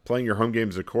playing your home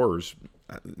games at Coors,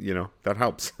 that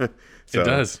helps. So, it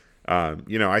does.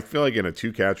 I feel like in a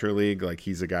 2-catcher league, like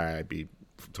he's a guy I'd be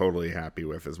totally happy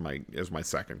with as my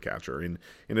second catcher. In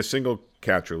a single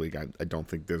catcher league, I don't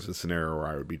think there's a scenario where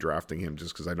I would be drafting him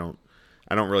just because I don't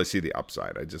really see the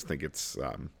upside. I just think it's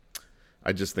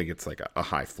like a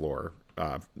high floor,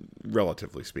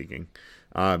 relatively speaking.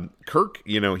 Kirk,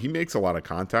 he makes a lot of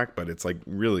contact, but it's like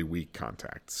really weak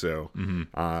contact. So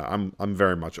I'm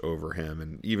very much over him,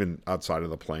 and even outside of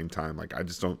the playing time, like I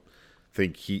just don't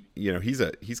think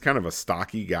he's kind of a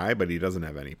stocky guy, but he doesn't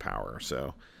have any power.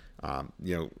 So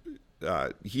he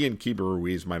and Keibert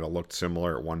Ruiz might have looked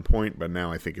similar at one point, but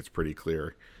now I think it's pretty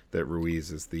clear that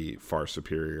Ruiz is the far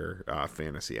superior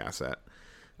fantasy asset.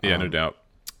 Yeah, no doubt.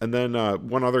 And then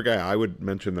one other guy I would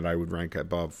mention that I would rank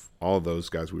above all of those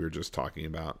guys we were just talking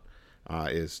about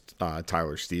is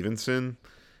Tyler Stevenson.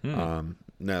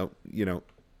 Now,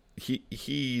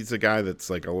 he's a guy that's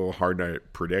like a little hard to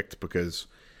predict because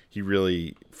he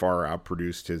really far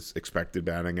outproduced his expected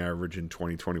batting average in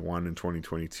 2021 and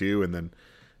 2022. And then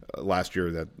last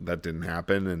year that didn't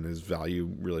happen and his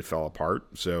value really fell apart.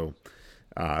 So,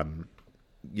 and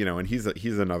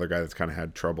he's another guy that's kind of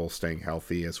had trouble staying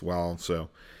healthy as well. So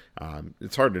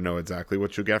it's hard to know exactly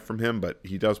what you'll get from him, but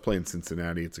he does play in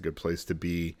Cincinnati. It's a good place to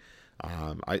be.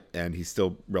 And he's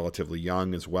still relatively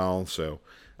young as well. So,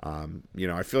 I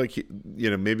feel like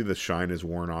maybe the shine is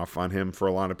worn off on him for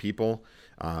a lot of people.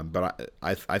 But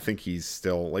I think he's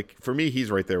still, like, for me, he's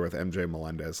right there with MJ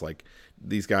Melendez. Like,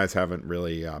 these guys haven't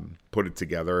really put it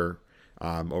together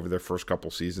over their first couple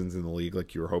seasons in the league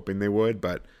like you were hoping they would,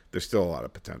 but there's still a lot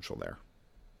of potential there.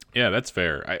 Yeah, that's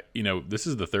fair. This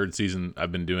is the third season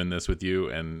I've been doing this with you,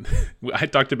 and I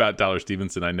talked about Tyler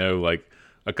Stevenson, I know, like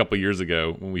a couple years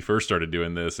ago when we first started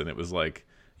doing this, and it was like,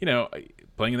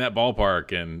 playing in that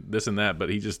ballpark and this and that, but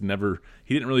he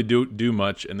didn't really do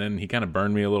much, and then he kind of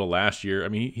burned me a little last year. I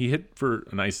mean, he hit for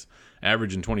a nice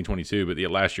average in 2022, but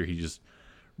last year he just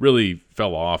really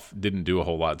fell off, didn't do a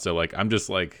whole lot. So like I'm just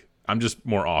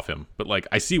more off him, but like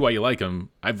I see why you like him.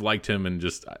 I've liked him, and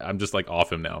I'm just like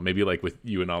off him now. Maybe like with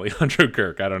you and Alejandro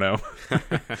Kirk. I don't know.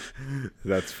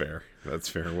 That's fair.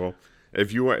 Well,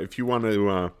 if you want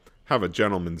to have a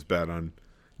gentleman's bet on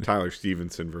Tyler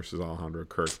Stevenson versus Alejandro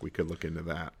Kirk, we could look into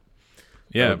that.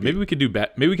 Yeah, maybe we could do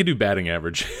batting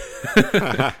average.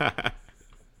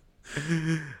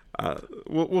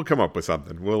 We'll come up with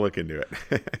something. We'll look into it.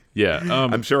 Yeah,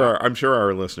 I'm sure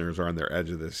our listeners are on their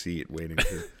edge of the seat waiting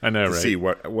to, I know, to right? see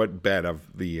what bet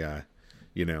of the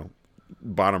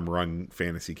bottom rung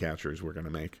fantasy catchers we're going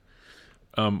to make.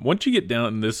 Once you get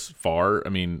down this far, I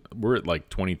mean, we're at like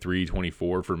 23,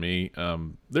 24 for me.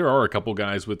 There are a couple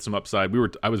guys with some upside.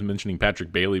 I was mentioning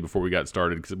Patrick Bailey before we got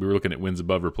started because we were looking at wins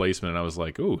above replacement, and I was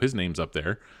like, oh, his name's up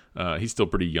there. He's still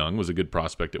pretty young, was a good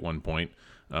prospect at one point.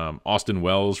 Austin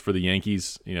Wells for the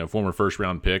Yankees, former first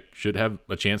round pick, should have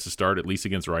a chance to start at least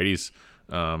against righties.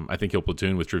 I think he'll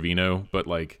platoon with Trevino, but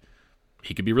like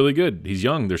he could be really good. He's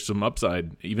young. There's some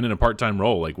upside, even in a part-time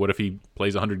role. Like what if he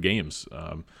plays 100 games?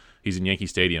 He's in Yankee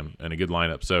Stadium and a good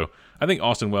lineup. So I think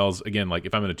Austin Wells, again, like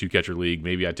if I'm in a 2-catcher league,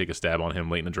 maybe I'd take a stab on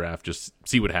him late in the draft, just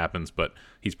see what happens. But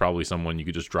he's probably someone you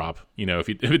could just drop, if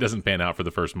it doesn't pan out for the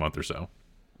first month or so.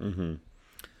 Mm-hmm.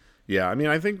 Yeah, I mean,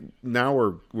 I think now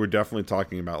we're definitely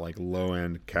talking about like low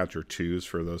end catcher twos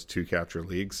for those 2-catcher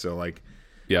leagues. So like,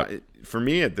 yeah, for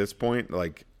me at this point,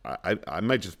 like I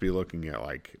might just be looking at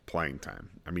like playing time.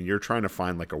 I mean, you're trying to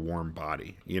find like a warm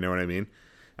body. You know what I mean?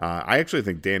 I actually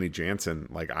think Danny Jansen,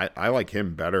 like I like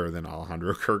him better than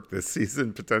Alejandro Kirk this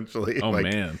season potentially. Oh like,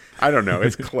 man, I don't know.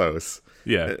 It's close.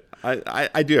 Yeah,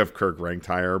 I do have Kirk ranked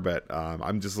higher, but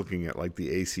I'm just looking at like the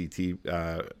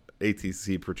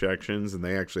ATC projections, and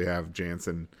they actually have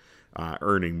Jansen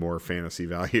earning more fantasy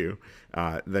value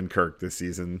than Kirk this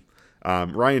season.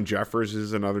 Ryan Jeffers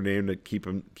is another name to keep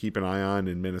an eye on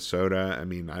in Minnesota. I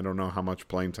mean, I don't know how much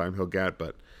playing time he'll get,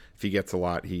 but if he gets a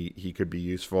lot, he could be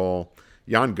useful.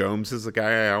 Jan Gomes is a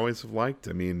guy I always have liked.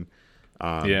 I mean,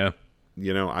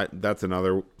 that's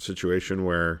another situation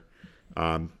where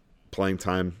playing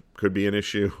time could be an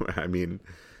issue. I mean,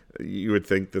 you would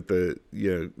think that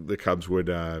the Cubs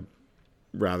would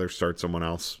rather start someone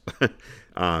else,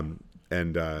 rather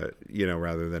than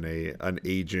an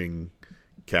aging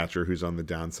catcher who's on the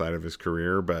downside of his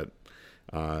career. But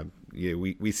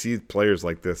we see players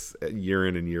like this year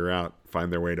in and year out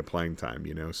find their way to playing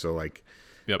time. So like,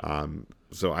 yep.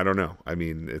 So I don't know. I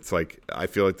mean, it's like I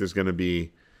feel like there's going to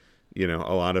be, a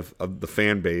lot of the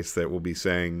fan base that will be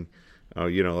saying, "Oh,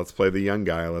 let's play the young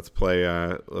guy. Let's play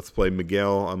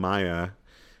Miguel Amaya,"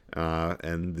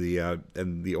 and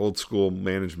the old school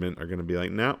management are going to be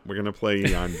like, "No, we're going to play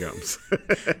Jan Gomes."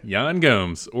 Jan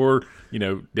Gomes, or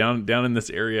down in this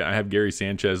area, I have Gary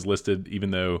Sanchez listed,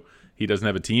 even though he doesn't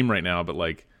have a team right now, but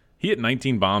like he hit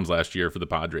 19 bombs last year for the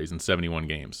Padres in 71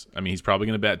 games. I mean, he's probably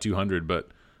going to bat 200, but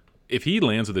if he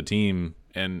lands with a team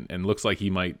and looks like he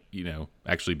might,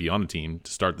 actually be on a team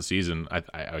to start the season,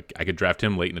 I could draft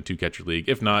him late in a 2-catcher league.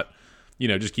 If not,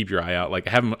 just keep your eye out. Like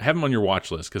have him on your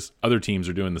watch list, because other teams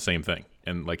are doing the same thing.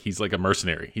 And like he's like a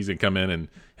mercenary. He's gonna come in and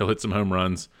he'll hit some home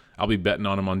runs. I'll be betting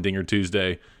on him on Dinger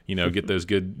Tuesday. Get those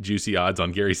good juicy odds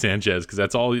on Gary Sanchez, because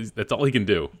that's all he can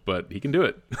do. But he can do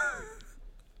it.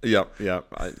 Yep.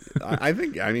 I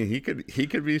think. I mean, he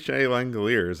could be Shea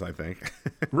Langoliers, I think.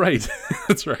 Right.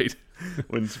 That's right.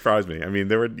 Wouldn't surprise me. I mean,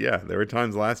 there were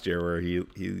times last year where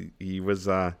he was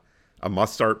a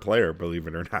must-start player, believe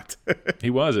it or not. He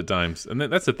was at times, and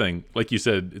that's the thing. Like you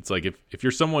said, it's like if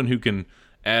you're someone who can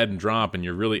add and drop and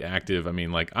you're really active. I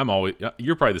mean, like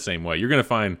you're probably the same way. You're gonna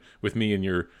find with me in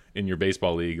your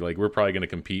baseball league, like we're probably gonna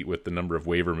compete with the number of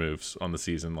waiver moves on the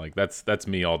season. Like that's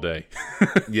me all day.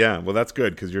 Yeah, well, that's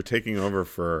good, because you're taking over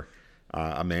for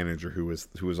a manager who was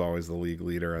always the league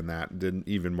leader, and that did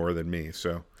even more than me.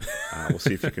 So we'll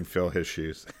see if you can fill his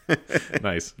shoes.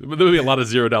 Nice. There'll be a lot of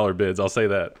 $0 bids. I'll say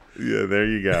that. Yeah, there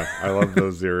you go. I love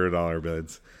those $0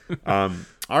 bids.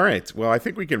 All right. Well, I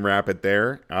think we can wrap it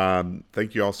there.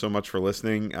 Thank you all so much for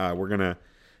listening. We're gonna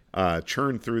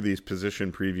churn through these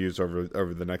position previews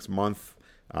over the next month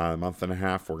and a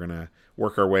half. We're gonna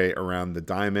work our way around the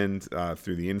diamond,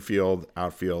 through the infield,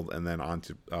 outfield, and then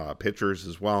onto pitchers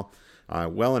as well.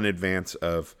 Well in advance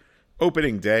of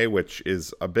opening day, which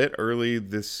is a bit early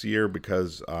this year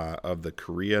because of the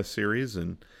Korea series,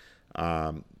 and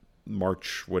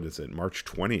March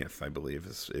 20th, I believe,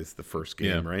 is the first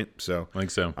game, right? So I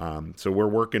think so. So we're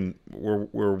working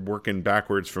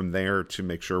backwards from there to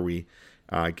make sure we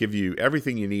give you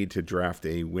everything you need to draft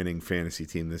a winning fantasy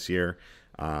team this year.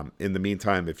 In the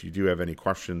meantime, if you do have any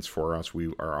questions for us,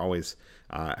 we are always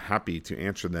happy to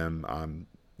answer them,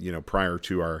 prior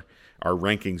to our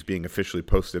rankings being officially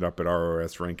posted up at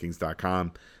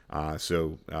rosrankings.com.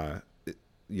 So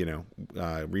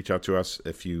reach out to us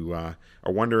if you are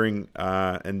wondering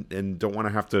and don't want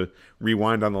to have to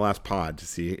rewind on the last pod to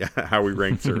see how we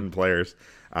rank certain players.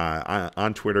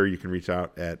 On Twitter, you can reach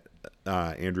out at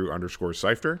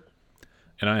Andrew_Seifter.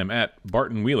 And I am at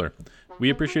Barton Wheeler. We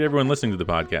appreciate everyone listening to the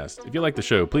podcast. If you like the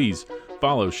show, please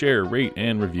follow, share, rate,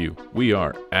 and review. We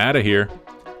are out of here.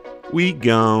 We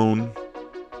gone.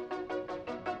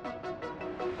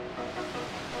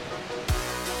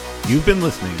 You've been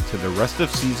listening to the Rest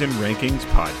of Season Rankings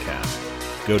podcast.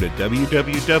 Go to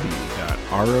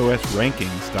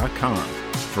www.rosrankings.com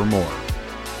for more.